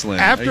toward Lance Lynn.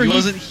 He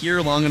wasn't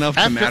here long enough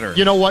to matter.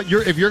 You know what?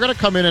 If you're going to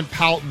come in and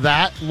pout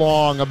that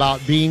long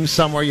about being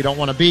somewhere you don't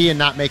want to be and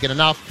not making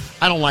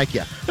enough, I don't like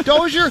you.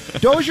 Dozier,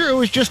 it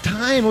was just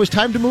time. It was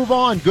time to move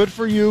on. Good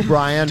for you,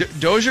 Brian.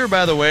 Dozier,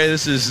 by the way,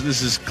 this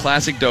is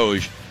classic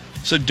Doge.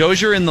 So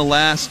Dozier in the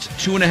last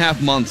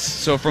 2.5 months,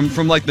 so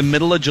from like the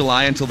middle of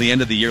July until the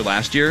end of the year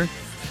last year,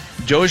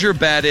 Dozier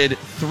batted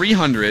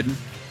 .300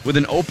 with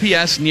an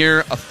OPS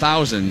near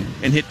 1,000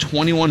 and hit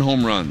 21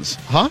 home runs.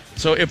 Huh?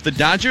 So if the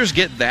Dodgers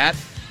get that,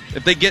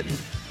 if they get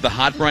the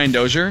hot Brian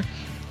Dozier,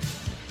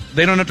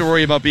 they don't have to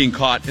worry about being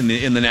caught in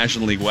the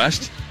National League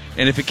West.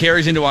 And if it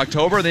carries into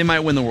October, they might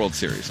win the World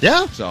Series.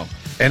 Yeah. So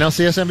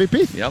NLCS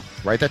MVP. Yep.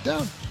 Write that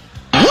down.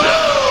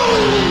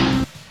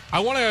 I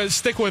want to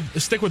stick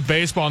with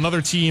baseball.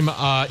 Another team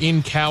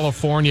in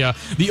California.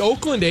 The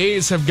Oakland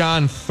A's have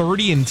gone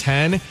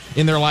 30-10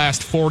 in their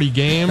last 40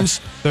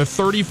 games. They're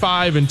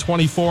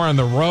 35-24 on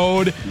the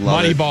road.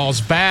 Moneyball's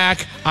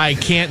back. I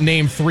can't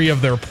name 3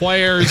 of their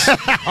players.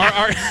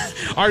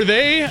 Are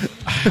they?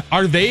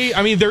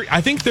 I mean,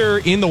 I think they're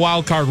in the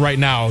wild card right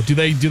now. Do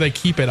they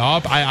keep it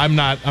up? I'm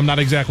not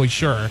exactly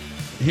sure.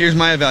 Here's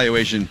my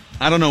evaluation.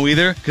 I don't know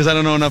either because I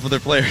don't know enough of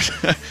their players.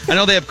 I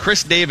know they have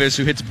Chris Davis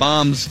who hits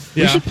bombs.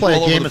 We should play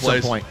a game at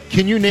some point.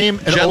 Can you name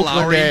an Jed Oakland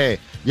Lowry. A?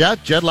 Yeah,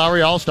 Jed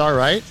Lowry All-Star,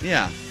 right?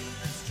 Yeah.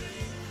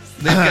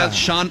 They've got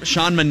Sean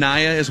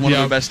Manaea is one of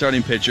their best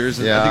starting pitchers.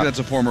 Yeah. I think that's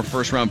a former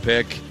first-round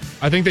pick.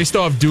 I think they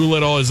still have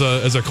Doolittle as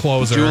a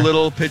closer.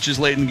 Doolittle pitches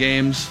late in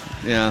games.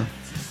 Yeah.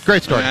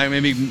 Great story.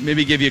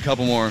 Maybe give you a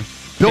couple more.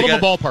 Build them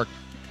a ballpark.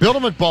 Build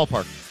them a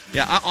ballpark.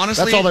 Yeah,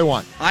 honestly, that's all they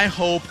want. I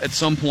hope at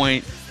some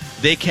point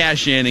they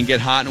cash in and get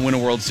hot and win a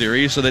World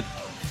Series so that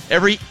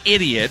every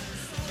idiot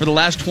for the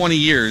last 20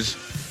 years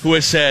who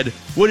has said,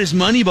 what has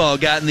Moneyball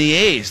got in the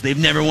A's? They've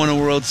never won a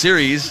World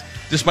Series,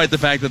 despite the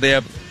fact that they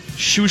have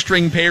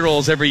shoestring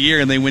payrolls every year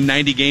and they win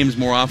 90 games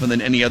more often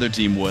than any other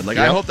team would. Like,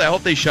 yep. I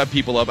hope they shut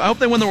people up. I hope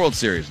they win the World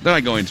Series. They're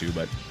not going to,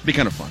 but it'd be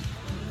kind of fun.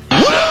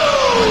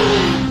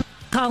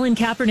 Colin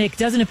Kaepernick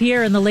doesn't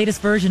appear in the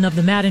latest version of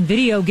the Madden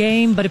video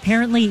game, but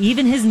apparently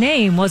even his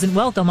name wasn't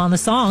welcome on the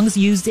songs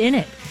used in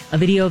it. A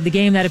video of the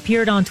game that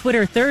appeared on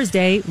Twitter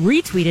Thursday,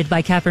 retweeted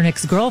by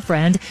Kaepernick's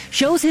girlfriend,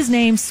 shows his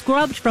name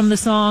scrubbed from the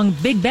song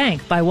Big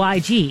Bank by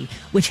YG.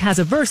 which has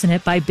a verse in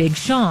it by Big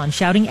Sean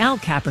shouting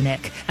out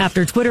Kaepernick.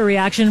 After Twitter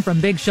reaction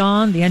from Big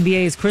Sean, the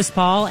NBA's Chris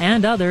Paul,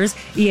 and others,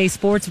 EA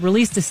Sports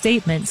released a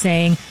statement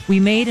saying, "We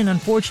made an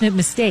unfortunate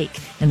mistake,"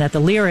 and that the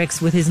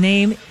lyrics with his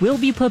name will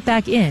be put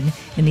back in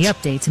the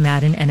update to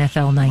Madden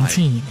NFL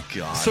 19.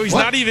 So it's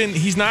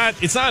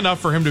not enough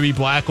for him to be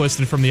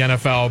blacklisted from the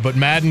NFL, but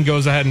Madden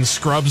goes ahead and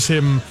scrubs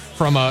him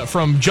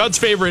from Judd's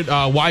favorite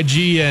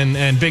YG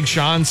and Big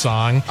Sean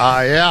song.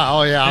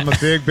 I'm a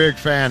big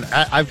fan.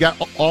 I've got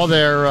all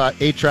their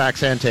 8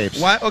 tracks and tapes.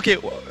 Why?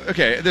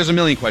 Okay. There's a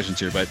million questions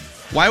here, but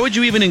why would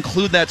you even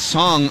include that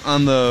song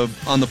on the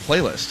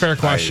playlist? Fair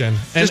question.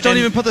 Don't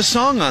even put the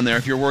song on there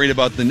if you're worried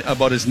about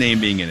his name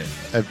being in it.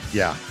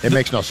 It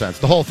makes no sense.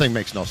 The whole thing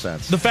makes no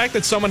sense. The fact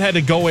that someone had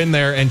to go in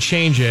there and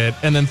change it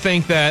and then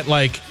think that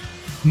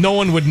no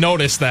one would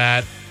notice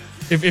that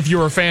if you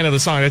were a fan of the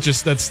song,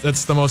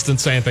 that's the most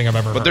insane thing I've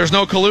ever heard. But there's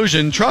no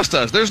collusion. Trust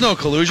us. There's no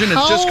collusion.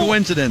 It's just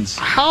coincidence.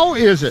 How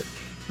is it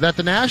that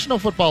the National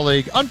Football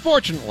League,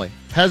 unfortunately,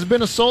 has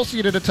been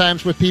associated at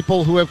times with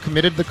people who have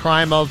committed the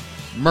crime of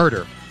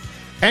murder?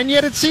 And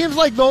yet it seems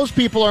like those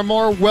people are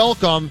more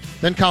welcome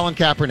than Colin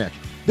Kaepernick.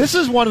 This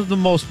is one of the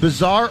most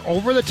bizarre,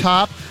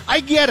 over-the-top.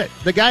 I get it.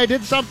 The guy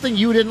did something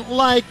you didn't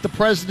like. The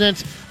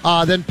president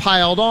then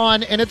piled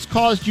on, and it's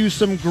caused you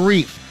some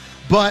grief.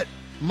 But,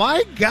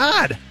 my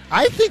God,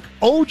 I think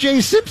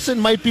O.J. Simpson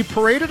might be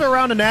paraded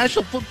around a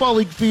National Football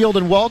League field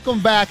and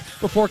welcomed back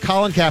before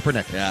Colin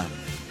Kaepernick. Yeah.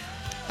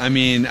 I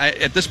mean,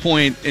 at this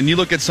point, and you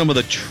look at some of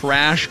the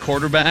trash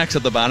quarterbacks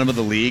at the bottom of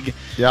the league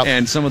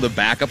and some of the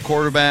backup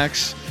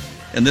quarterbacks,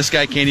 and this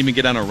guy can't even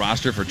get on a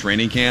roster for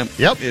training camp.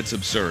 It's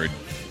absurd.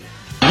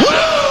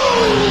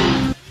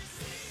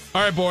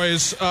 All right,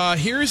 boys.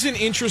 Here's an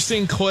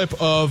interesting clip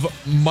of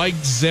Mike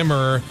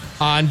Zimmer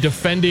on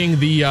defending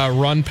the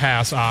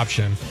run-pass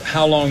option.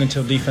 How long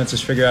until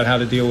defenses figure out how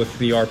to deal with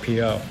the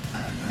RPO?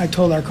 I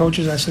told our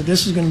coaches, I said,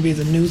 this is going to be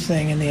the new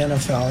thing in the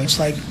NFL. It's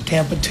like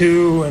Tampa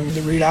 2 and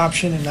the read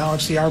option, and now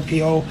it's the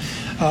RPO.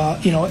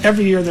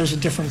 Every year there's a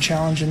different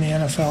challenge in the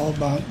NFL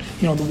about,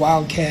 the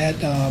Wildcat.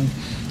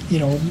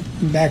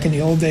 Back in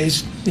the old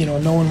days,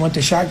 no one went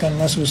to shotgun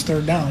unless it was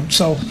third down.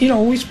 So,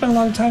 we spent a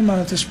lot of time on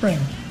it this spring.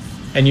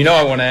 And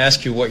I want to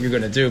ask you what you're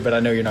going to do, but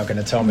I know you're not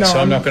going to tell me, so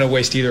I'm not going to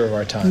waste either of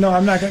our time. No,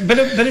 I'm not going to.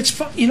 But it's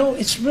fun.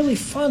 It's really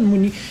fun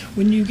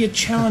when you get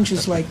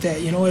challenges like that.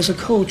 As a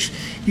coach,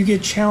 you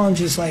get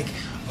challenges like,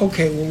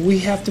 okay, well, we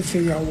have to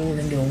figure out what we're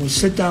going to do. We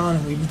sit down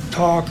and we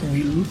talk and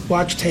we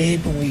watch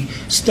tape and we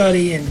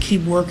study and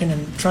keep working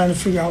and trying to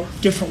figure out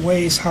different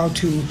ways how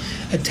to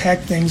attack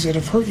things that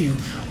have hurt you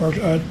or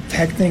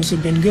attack things that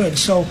have been good.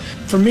 So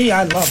for me,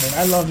 I love it.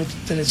 I love it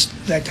that it's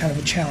that kind of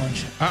a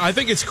challenge. I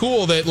think it's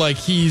cool that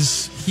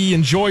he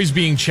enjoys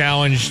being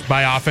challenged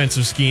by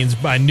offensive schemes,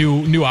 by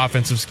new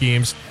offensive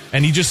schemes,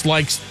 and he just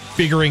likes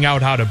figuring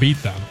out how to beat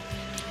them.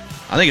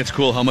 I think it's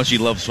cool how much he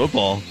loves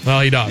football.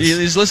 Well, he does.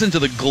 He's listened to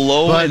the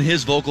glow in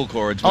his vocal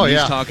cords when he's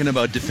talking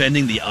about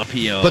defending the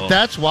RPO. But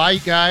that's why,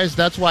 guys,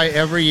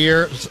 every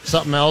year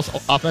something else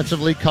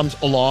offensively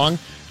comes along,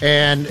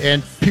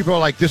 and people are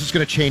like, this is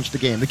going to change the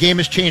game. The game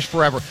has changed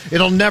forever.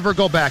 It'll never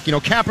go back.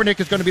 Kaepernick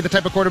is going to be the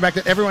type of quarterback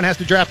that everyone has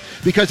to draft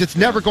because it's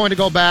never going to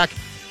go back.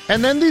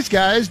 And then these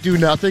guys do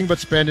nothing but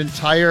spend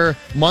entire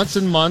months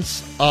and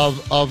months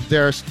of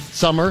their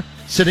summer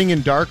sitting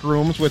in dark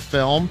rooms with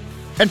film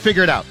and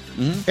figure it out.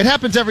 Mm-hmm. It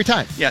happens every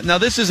time. Yeah, now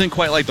this isn't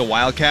quite like the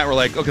Wildcat. We're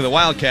like, okay, the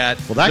Wildcat,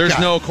 there's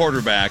no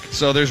quarterback,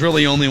 so there's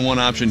really only one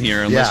option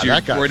here unless you're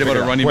worried about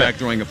a running back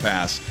throwing a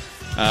pass.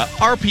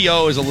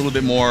 RPO is a little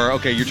bit more,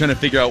 okay, you're trying to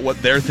figure out what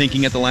they're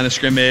thinking at the line of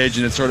scrimmage,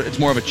 and it's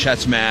more of a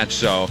chess match.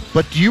 So,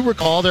 but do you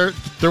recall there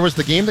was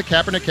the game that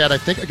Kaepernick had, I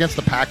think, against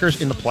the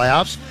Packers in the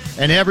playoffs,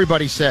 and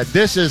everybody said,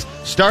 this is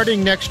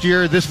starting next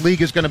year, this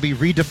league is going to be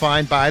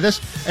redefined by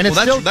this. And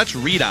that's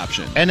read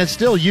option. And it's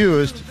still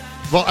used.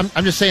 Well,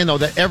 I'm just saying, though,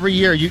 that every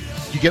year you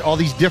get all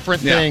these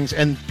different things,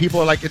 and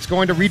people are like, it's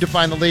going to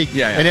redefine the league.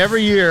 Yeah. And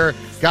every year,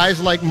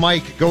 guys like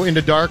Mike go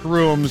into dark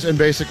rooms and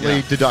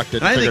basically deduct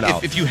it and figure it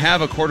out. If you have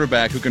a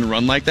quarterback who can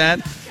run like that,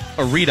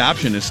 a read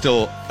option is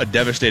still a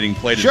devastating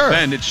play to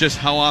defend. It's just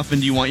how often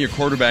do you want your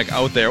quarterback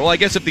out there? Well, I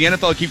guess if the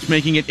NFL keeps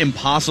making it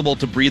impossible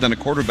to breathe on a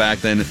quarterback,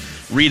 then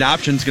read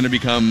option is going to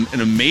become an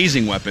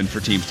amazing weapon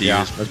for teams to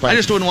use. I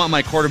just wouldn't want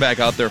my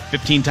quarterback out there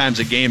 15 times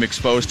a game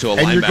exposed to a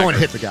linebacker. And you're going to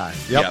hit the guy.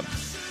 Yep.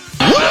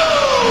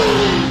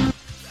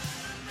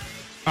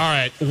 All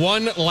right,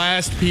 one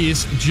last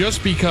piece,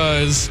 just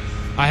because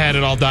I had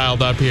it all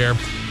dialed up here.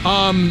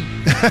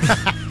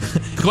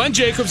 Glenn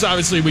Jacobs,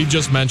 obviously, we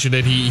just mentioned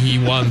it. He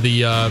won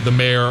the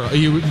mayor.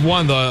 He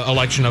won the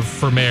election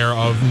for mayor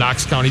of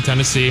Knox County,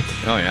 Tennessee.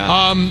 Oh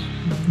yeah.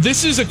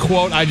 This is a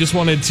quote I just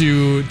wanted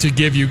to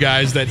give you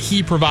guys that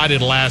he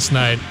provided last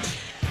night.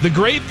 The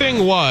great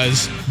thing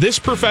was this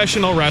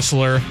professional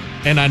wrestler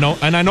and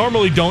I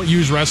normally don't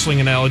use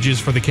wrestling analogies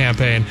for the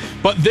campaign,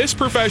 but this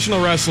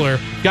professional wrestler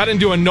got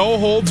into a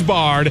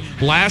no-holds-barred,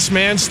 last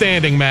man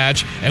standing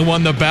match, and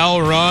when the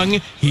bell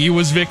rung, he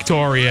was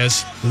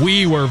victorious.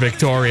 We were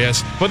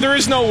victorious. But there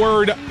is no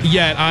word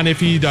yet on if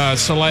he'd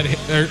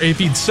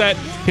set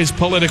his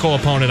political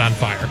opponent on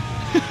fire.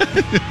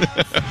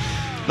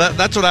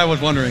 That's what I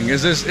was wondering.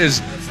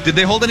 Did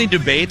they hold any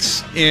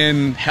debates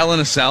in Hell in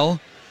a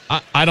Cell?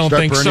 I don't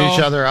think so. Burning each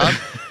other up?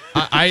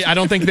 I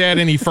don't think they had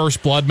any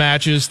first blood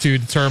matches to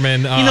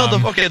determine.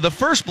 The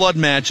first blood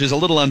match is a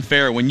little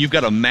unfair when you've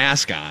got a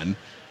mask on.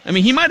 I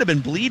mean, he might have been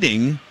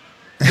bleeding,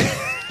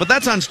 but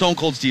that's on Stone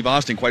Cold Steve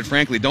Austin. Quite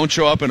frankly, don't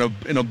show up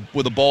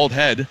with a bald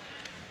head.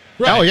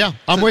 Right. Oh yeah,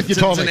 I'm with you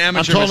totally. It's an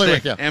amateur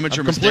mistake.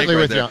 Amateur mistake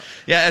right there.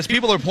 Yeah, as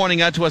people are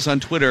pointing out to us on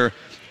Twitter,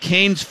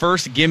 Kane's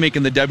first gimmick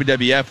in the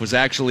WWF was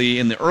actually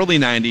in the early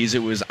 '90s. It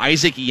was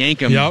Isaac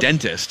Yankem,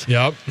 dentist.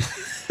 Yep.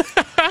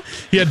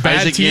 He had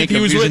bad Isaac teeth. Yankem,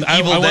 He was with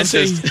evil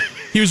dentist.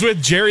 He was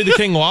with Jerry the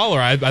King Lawler.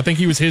 I think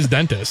he was his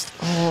dentist.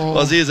 Oh.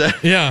 Was he?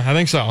 Yeah, I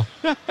think so.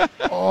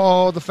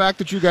 Oh, the fact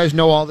that you guys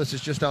know all this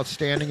is just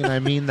outstanding, and I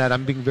mean that.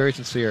 I'm being very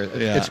sincere.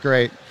 It's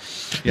great.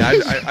 Yeah,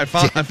 I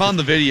found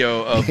the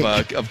video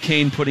of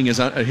Kane putting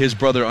his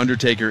brother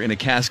Undertaker in a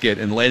casket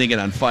and lighting it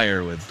on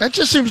fire with. That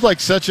just seems like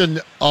such an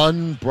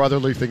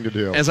unbrotherly thing to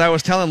do. As I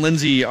was telling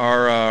Lindsay,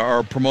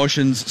 our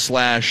promotions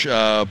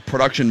 /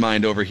 production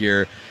mind over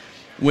here,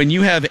 when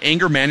you have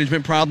anger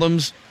management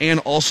problems and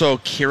also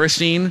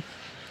kerosene,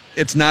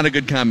 it's not a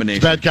good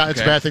combination. It's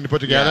a bad thing to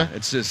put together. Yeah,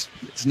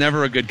 it's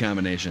never a good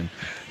combination.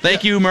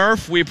 Thank you,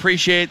 Murph. We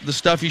appreciate the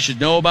stuff you should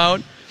know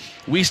about.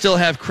 We still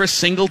have Chris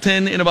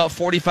Singleton in about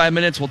 45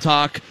 minutes. We'll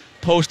talk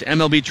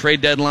post-MLB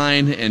trade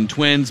deadline and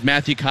Twins.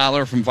 Matthew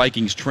Collar from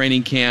Vikings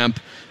training camp.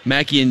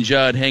 Mackie and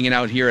Judd hanging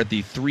out here at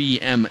the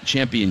 3M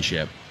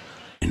Championship.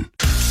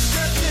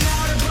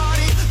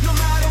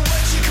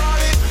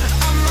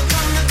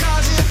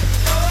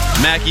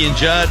 Mackie and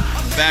Judd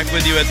back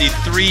with you at the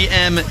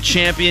 3M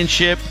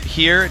Championship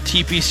here at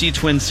TPC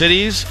Twin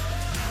Cities.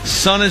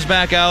 Sun is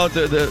back out.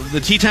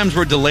 The tee times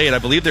were delayed. I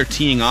believe they're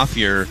teeing off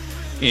here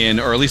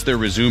or at least they're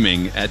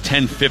resuming at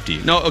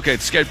 10:50. No, okay,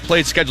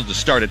 play's scheduled to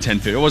start at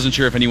 10:50. I wasn't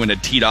sure if anyone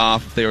had teed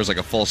off, if there was like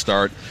a full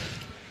start.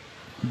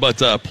 But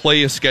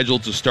play is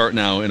scheduled to start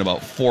now in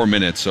about 4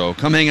 minutes. So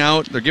come hang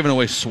out. They're giving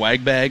away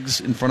swag bags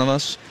in front of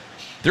us.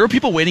 There were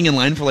people waiting in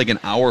line for like an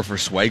hour for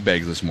swag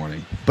bags this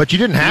morning. But you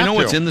didn't have to. You know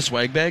what's in the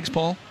swag bags,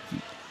 Paul?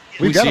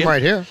 We've got them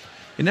right here.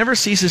 It never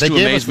ceases to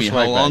amaze me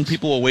how long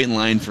people will wait in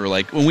line for,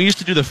 like, when we used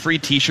to do the free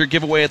T-shirt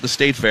giveaway at the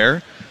State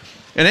Fair.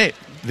 And hey,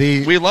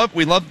 we love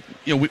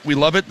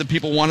it that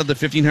people wanted the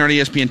 1,500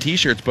 ESPN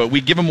T-shirts, but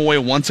we give them away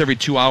once every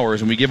 2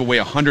 hours, and we give away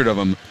 100 of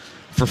them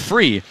for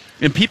free.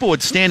 And people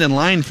would stand in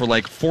line for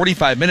like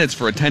 45 minutes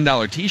for a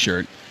 $10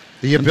 T-shirt.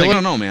 I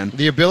don't know, man.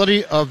 The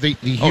ability of the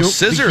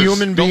scissors. The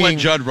human being. Don't let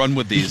Judd run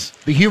with these.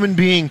 The human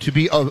being to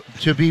be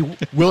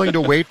willing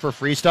to wait for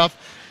free stuff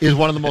is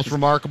one of the most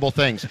remarkable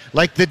things.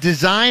 Like the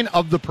design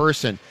of the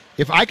person.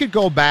 If I could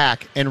go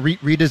back and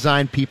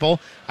redesign people,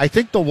 I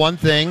think the one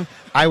thing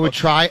I would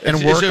try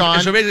and work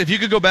on. So basically, if you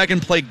could go back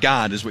and play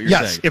God, is what you're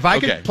saying. Yes, if I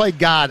could play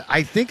God,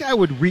 I think I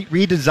would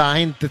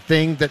redesign the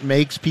thing that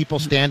makes people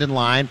stand in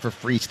line for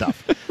free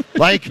stuff.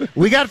 Like,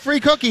 we got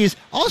free cookies.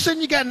 All of a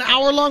sudden, you got an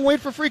hour-long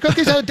wait for free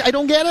cookies? I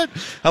don't get it.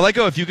 I like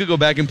how if you could go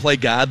back and play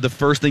God, the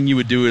first thing you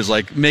would do is,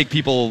 like, make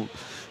people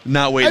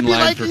not wait in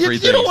line for free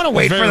things. You don't want to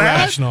wait for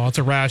that. Rational. It's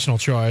a rational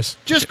choice.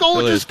 Just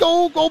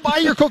go buy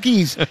your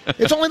cookies.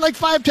 It's only like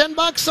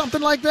 $5-10,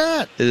 something like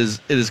that. It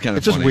is kind of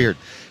It's just funny. weird.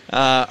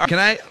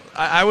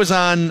 I was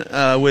on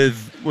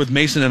with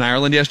Mason in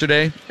Ireland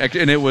yesterday,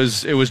 and it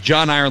was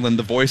John Ireland,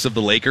 the voice of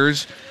the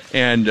Lakers,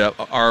 and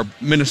our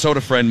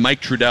Minnesota friend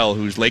Mike Trudell,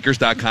 who's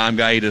Lakers.com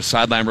guy. He does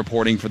sideline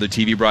reporting for the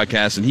TV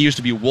broadcast, and he used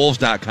to be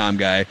Wolves.com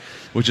guy,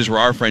 which is where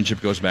our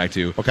friendship goes back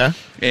to. Okay.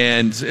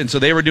 And so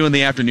they were doing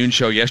the afternoon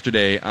show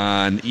yesterday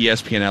on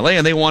ESPN LA,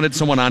 and they wanted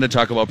someone on to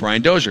talk about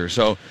Brian Dozier.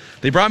 So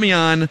they brought me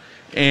on,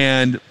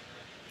 and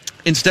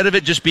instead of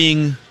it just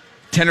being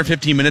 10 or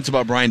 15 minutes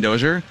about Brian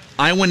Dozier,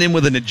 I went in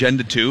with an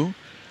agenda too.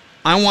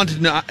 I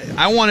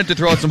wanted to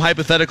throw out some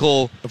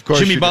hypothetical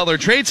Jimmy Butler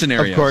trade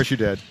scenarios. Of course you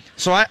did.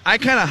 So I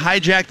kind of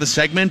hijacked the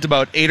segment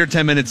about 8 or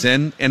 10 minutes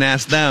in and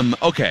asked them,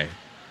 okay,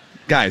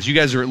 guys, you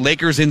guys are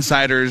Lakers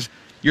insiders.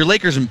 You're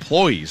Lakers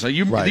employees.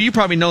 You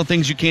probably know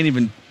things you can't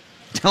even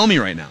tell me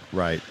right now.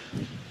 Right.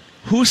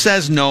 Who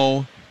says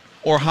no,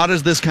 or how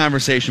does this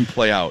conversation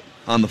play out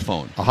on the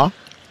phone? Uh-huh.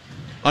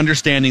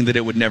 Understanding that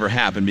it would never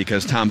happen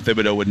because Tom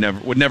Thibodeau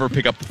would never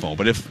pick up the phone.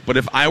 But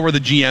if I were the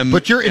GM,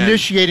 but you're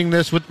initiating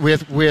this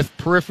with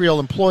peripheral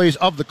employees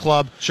of the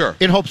club, sure,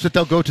 in hopes that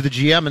they'll go to the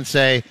GM and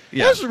say,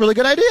 "This is a really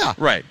good idea."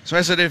 Right. So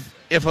I said,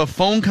 if a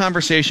phone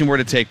conversation were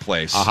to take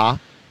place,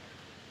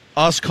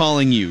 us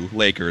calling you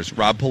Lakers,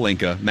 Rob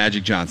Pelinka,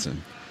 Magic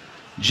Johnson,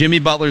 Jimmy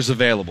Butler's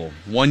available,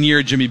 1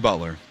 year Jimmy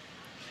Butler,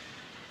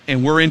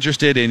 and we're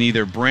interested in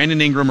either Brandon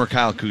Ingram or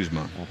Kyle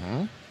Kuzma.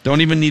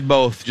 Don't even need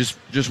both.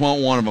 Just want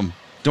one of them.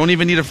 Don't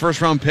even need a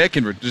first-round pick,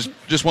 and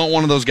just want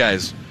one of those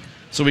guys.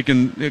 so we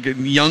can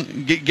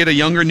get a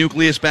younger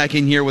nucleus back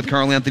in here with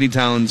Karl Anthony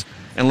Towns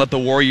and let the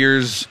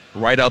Warriors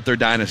ride out their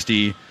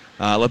dynasty,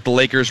 let the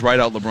Lakers ride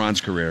out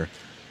LeBron's career.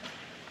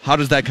 How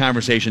does that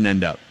conversation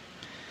end up?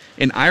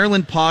 And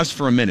Ireland paused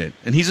for a minute,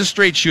 and he's a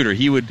straight shooter.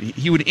 He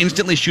would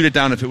instantly shoot it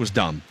down if it was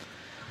dumb.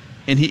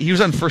 And he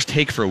was on First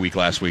Take for a week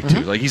last week, too.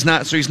 Mm-hmm. Like he's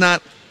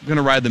not going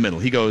to ride the middle.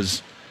 He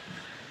goes,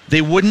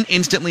 they wouldn't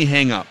instantly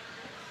hang up.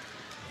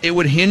 It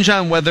would hinge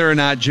on whether or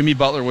not Jimmy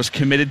Butler was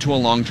committed to a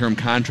long-term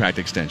contract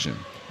extension.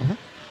 Mm-hmm.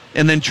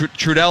 And then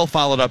Trudell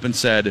followed up and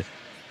said,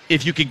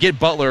 if you could get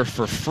Butler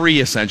for free,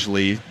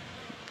 essentially,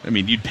 I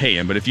mean, you'd pay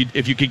him, but if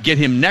you could get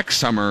him next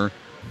summer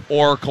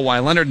or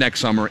Kawhi Leonard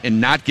next summer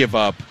and not give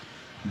up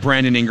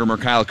Brandon Ingram or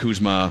Kyle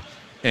Kuzma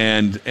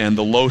and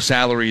the low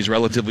salaries,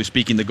 relatively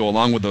speaking, that go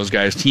along with those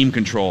guys, team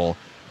control,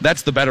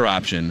 that's the better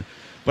option.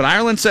 But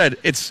Ireland said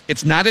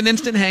it's not an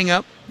instant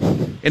hang-up,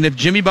 and if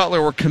Jimmy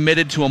Butler were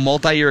committed to a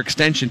multi-year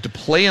extension to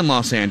play in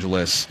Los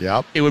Angeles,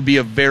 it would be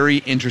a very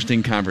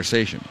interesting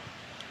conversation.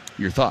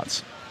 Your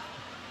thoughts?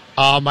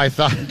 My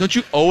thought. Don't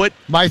you owe it?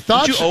 My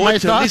thoughts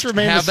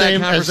remain the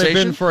same as they've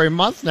been for a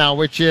month now,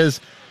 which is,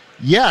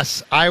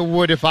 yes, I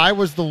would. If I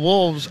was the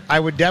Wolves,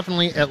 I would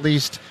definitely at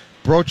least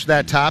broach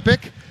that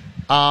topic.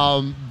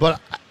 But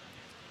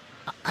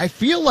I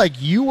feel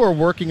like you are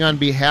working on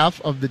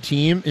behalf of the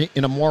team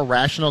in a more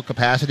rational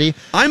capacity.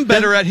 I'm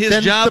better at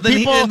his job than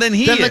he is. Than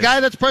the guy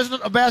that's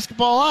president of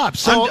basketball ops.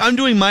 So I'm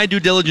doing my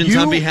due diligence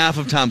on behalf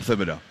of Tom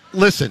Thibodeau.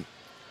 Listen,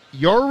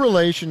 your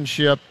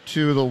relationship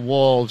to the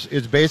Wolves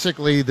is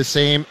basically the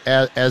same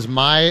as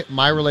my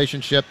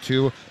relationship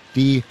to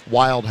the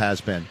Wild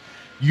has been.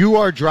 You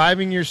are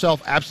driving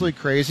yourself absolutely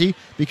crazy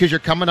because you're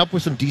coming up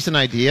with some decent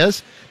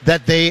ideas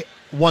that they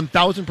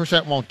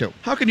 1,000% won't do.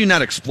 How can you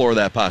not explore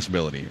that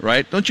possibility,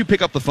 right? Don't you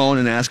pick up the phone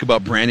and ask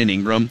about Brandon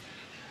Ingram?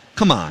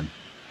 Come on.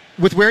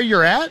 With where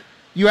you're at,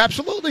 you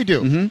absolutely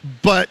do. Mm-hmm.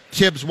 But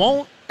Tibbs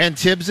won't, and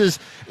Tibbs is...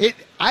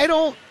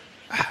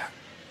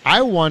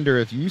 I wonder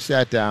if you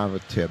sat down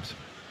with Tibbs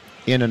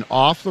in an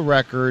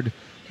off-the-record,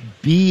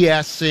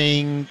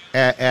 BSing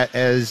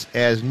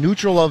as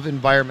neutral of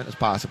environment as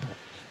possible,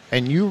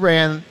 and you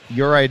ran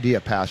your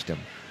idea past him,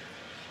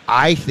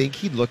 I think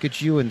he'd look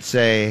at you and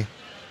say...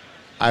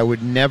 I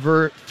would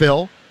never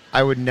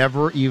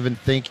even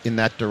think in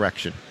that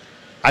direction.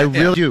 I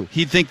really do.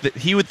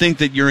 He would think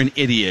that you're an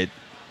idiot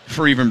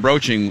for even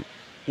broaching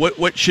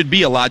what should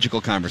be a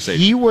logical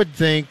conversation. He would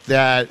think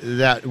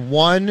that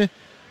one,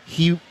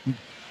 he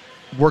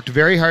worked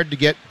very hard to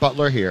get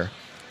Butler here,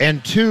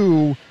 and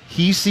two,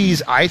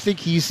 I think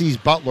he sees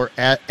Butler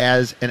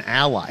as an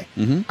ally.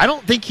 Mm-hmm. I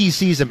don't think he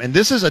sees him, and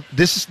this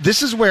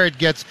is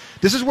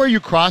where you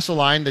cross a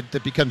line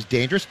that becomes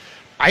dangerous.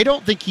 I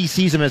don't think he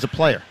sees him as a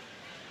player.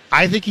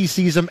 I think he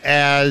sees him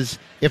as,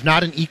 if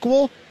not an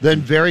equal,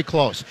 then very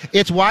close.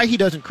 It's why he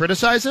doesn't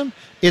criticize him.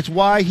 It's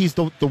why he's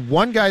the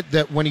one guy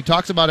that when he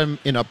talks about him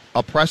in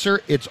a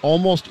presser, it's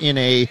almost in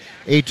a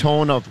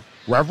tone of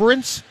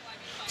reverence.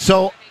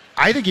 So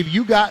I think if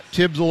you got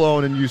Tibbs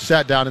alone and you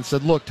sat down and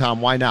said, look,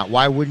 Tom, why not?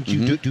 Why wouldn't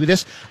you do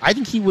this? I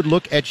think he would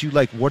look at you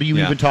like, what are you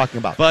even talking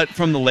about? But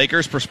from the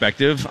Lakers'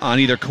 perspective, on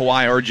either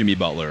Kawhi or Jimmy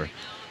Butler,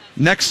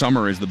 next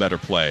summer is the better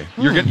play.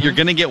 You're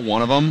going to get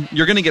one of them.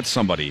 You're going to get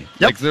somebody.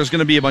 Yep. Like there's going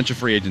to be a bunch of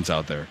free agents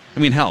out there. I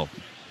mean, hell.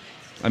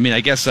 I mean,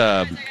 I guess.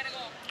 Why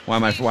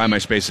am I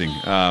spacing?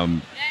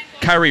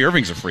 Kyrie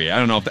Irving's a free. I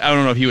don't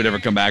know if he would ever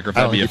come back or if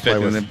that'd be a fit.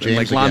 And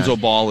like Lonzo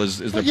Ball is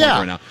their point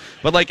right now.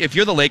 But like if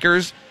you're the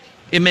Lakers,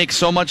 it makes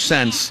so much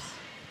sense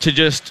to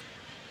just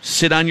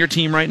sit on your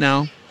team right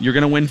now. You're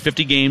going to win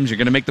 50 games. You're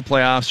going to make the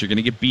playoffs. You're going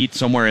to get beat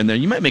somewhere in there.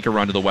 You might make a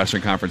run to the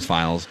Western Conference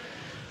Finals.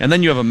 And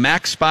then you have a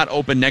max spot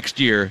open next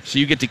year, so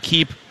you get to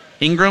keep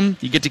Ingram,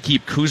 you get to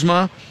keep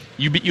Kuzma.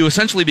 You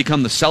essentially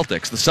become the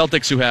Celtics. The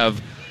Celtics who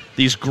have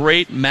these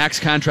great max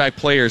contract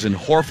players in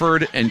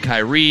Horford and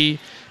Kyrie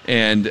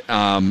and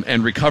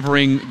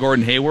recovering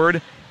Gordon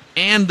Hayward,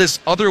 and this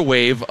other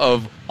wave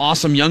of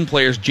awesome young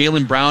players,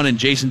 Jaylen Brown and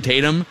Jason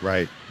Tatum.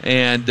 Right.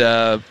 And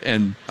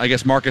I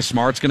guess Marcus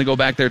Smart's going to go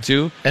back there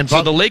too. And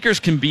so the Lakers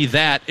can be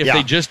that if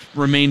they just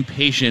remain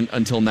patient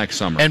until next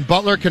summer. And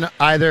Butler can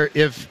either,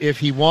 if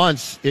he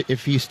wants,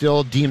 if he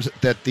still deems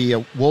that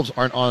the Wolves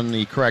aren't on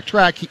the correct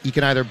track, he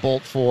can either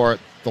bolt for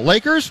the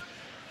Lakers,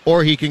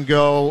 or he can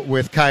go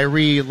with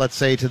Kyrie, let's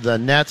say, to the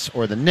Nets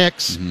or the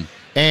Knicks. Mm-hmm.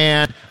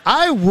 And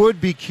I would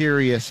be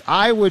curious.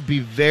 I would be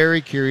very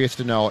curious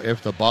to know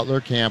if the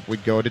Butler camp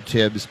would go to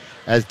Tibbs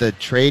as the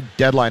trade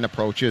deadline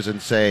approaches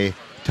and say,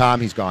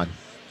 Tom, he's gone.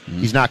 Mm-hmm.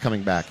 He's not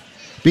coming back.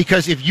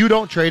 Because if you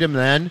don't trade him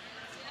then,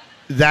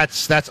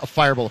 that's a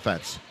fireable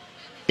offense.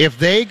 If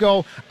they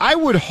go, I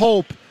would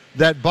hope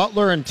that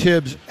Butler and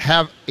Tibbs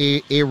have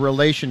a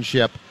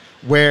relationship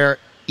where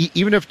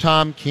even if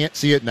Tom can't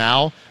see it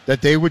now,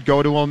 that they would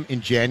go to him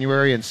in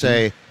January and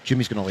say,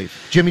 Jimmy's going to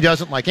leave. Jimmy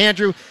doesn't like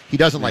Andrew. He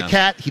doesn't like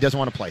Cat. He doesn't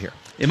want to play here.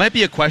 It might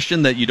be a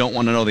question that you don't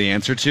want to know the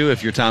answer to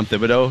if you're Tom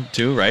Thibodeau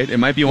too, right? It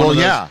might be one of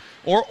those. Yeah.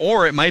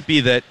 Or it might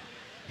be that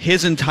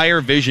his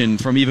entire vision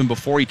from even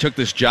before he took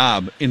this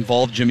job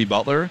involved Jimmy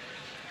Butler,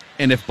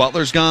 And if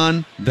Butler's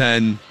gone,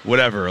 then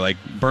whatever, like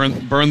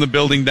burn the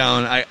building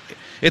down.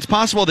 It's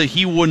possible that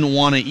he wouldn't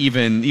want to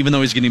even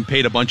though he's getting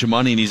paid a bunch of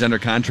money and he's under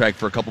contract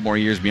for a couple more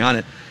years beyond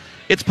it.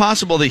 It's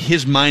possible that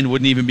his mind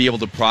wouldn't even be able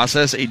to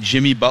process a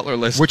Jimmy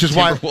Butler-less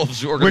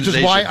Timberwolves organization. Which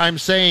is why I'm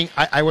saying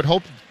I would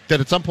hope that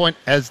at some point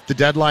as the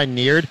deadline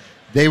neared,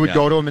 they would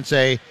go to him and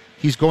say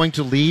he's going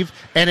to leave.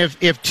 And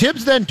if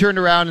Tibbs then turned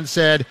around and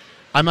said,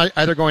 I'm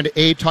either going to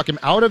A, talk him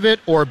out of it,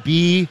 or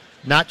B,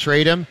 not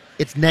trade him,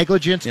 it's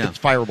negligence, it's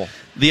fireable.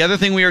 The other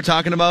thing we were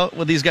talking about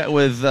with these guys,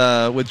 with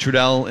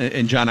Trudell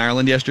and John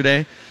Ireland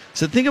yesterday,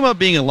 so think about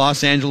being a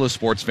Los Angeles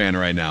sports fan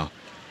right now.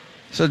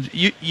 So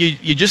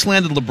you just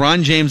landed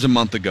LeBron James a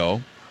month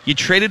ago. You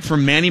traded for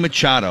Manny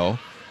Machado.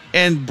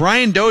 And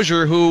Brian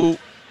Dozier, who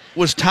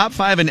was top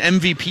 5 in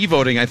MVP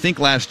voting, I think,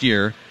 last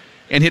year,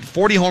 and hit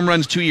 40 home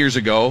runs 2 years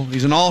ago.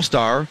 He's an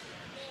all-star.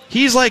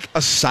 He's like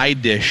a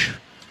side dish.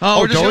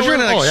 We're just going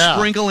to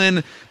sprinkle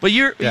in. But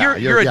you're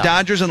a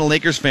Dodgers and a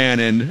Lakers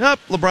fan, and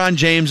LeBron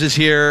James is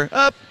here.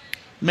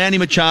 Manny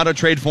Machado,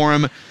 trade for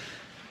him.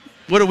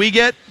 What do we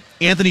get?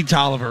 Anthony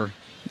Tolliver.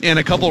 And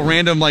a couple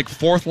random, like,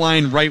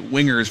 fourth-line right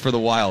wingers for the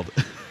Wild.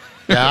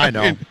 Yeah,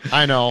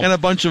 I know.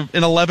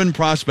 And 11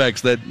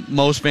 prospects that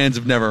most fans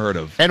have never heard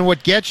of. And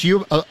what gets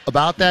you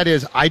about that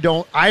is I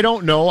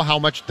don't know how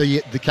much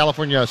the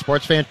California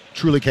sports fan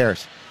truly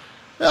cares.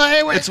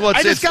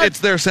 It's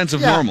their sense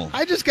of normal.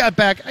 I just got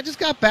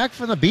back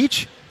from the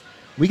beach.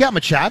 We got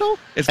Machado.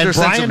 It's their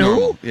sense of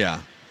normal.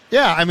 Yeah.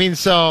 Yeah, I mean,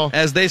 so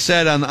as they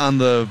said on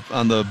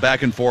the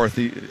back and forth,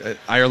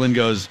 Ireland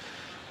goes,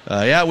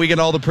 we get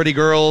all the pretty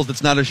girls.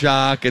 It's not a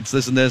shock. It's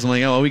this and this. I'm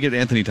like, we get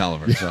Anthony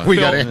Tolliver. So.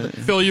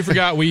 Phil, you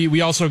forgot we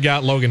also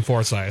got Logan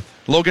Forsythe.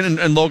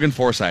 Logan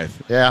Forsythe.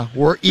 Yeah,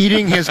 we're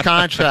eating his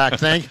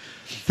contract.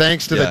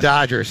 Thanks to the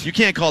Dodgers. You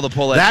can't call the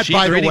poll that cheap.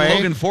 By the way,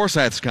 Logan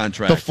Forsythe's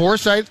contract. The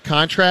Forsythe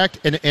contract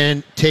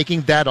and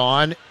taking that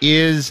on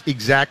is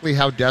exactly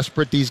how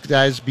desperate these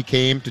guys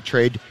became to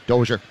trade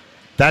Dozier.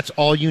 That's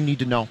all you need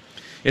to know.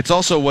 It's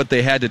also what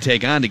they had to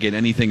take on to get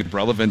anything of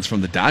relevance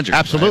from the Dodgers.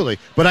 Absolutely.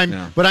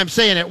 Right? But I'm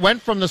saying it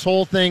went from this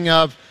whole thing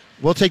of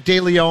we'll take De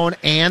Leon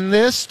and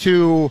this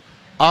to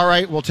all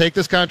right, we'll take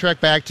this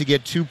contract back to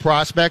get 2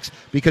 prospects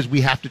because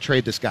we have to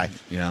trade this guy.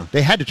 Yeah.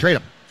 They had to trade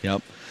him.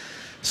 Yep.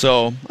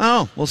 So,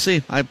 we'll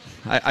see. My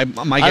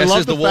guess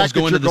is the Wolves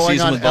go into the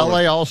season with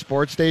Butler. LA All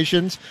Sports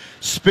stations,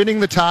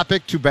 spinning the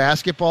topic to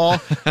basketball,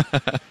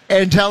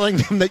 and telling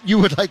them that you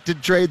would like to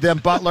trade them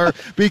Butler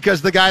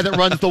because the guy that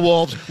runs the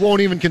Wolves won't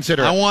even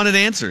consider it. I wanted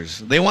answers.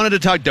 They wanted to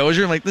talk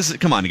Dozier. I'm like,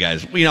 come on,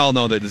 guys. We all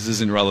know that this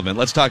isn't relevant.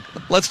 Let's talk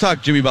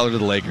Jimmy Butler to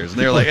the Lakers.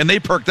 And they're like, and they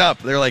perked up.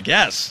 They're like,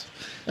 yes.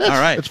 All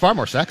right. It's far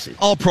more sexy.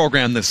 I'll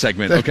program this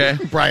segment, okay?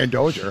 Brian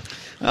Dozier.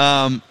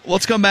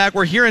 Let's come back.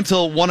 We're here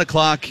until 1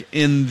 o'clock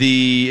in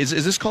the...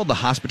 Is this called the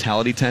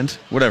hospitality tent?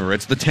 Whatever.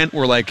 It's the tent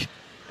where, like,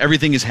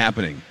 everything is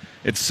happening.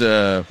 It's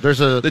the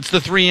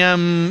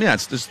 3M... Yeah,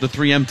 it's the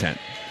 3M tent.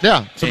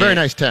 Yeah, it's a very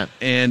nice tent.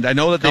 And I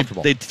know that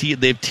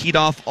they've teed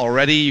off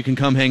already. You can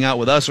come hang out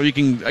with us, or you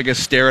can, I guess,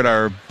 stare at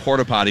our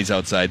porta potties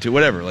outside, too.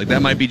 Whatever. Like,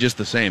 that might be just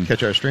the same.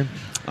 Catch our stream.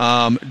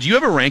 Do you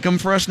have a Rankum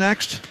for us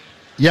next?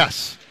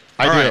 Yes,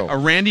 I do. A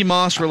Randy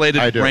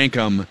Moss-related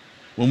Rankum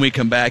when we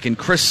come back. And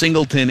Chris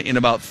Singleton in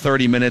about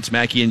 30 minutes,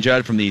 Mackey and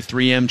Judd from the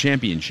 3M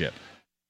Championship.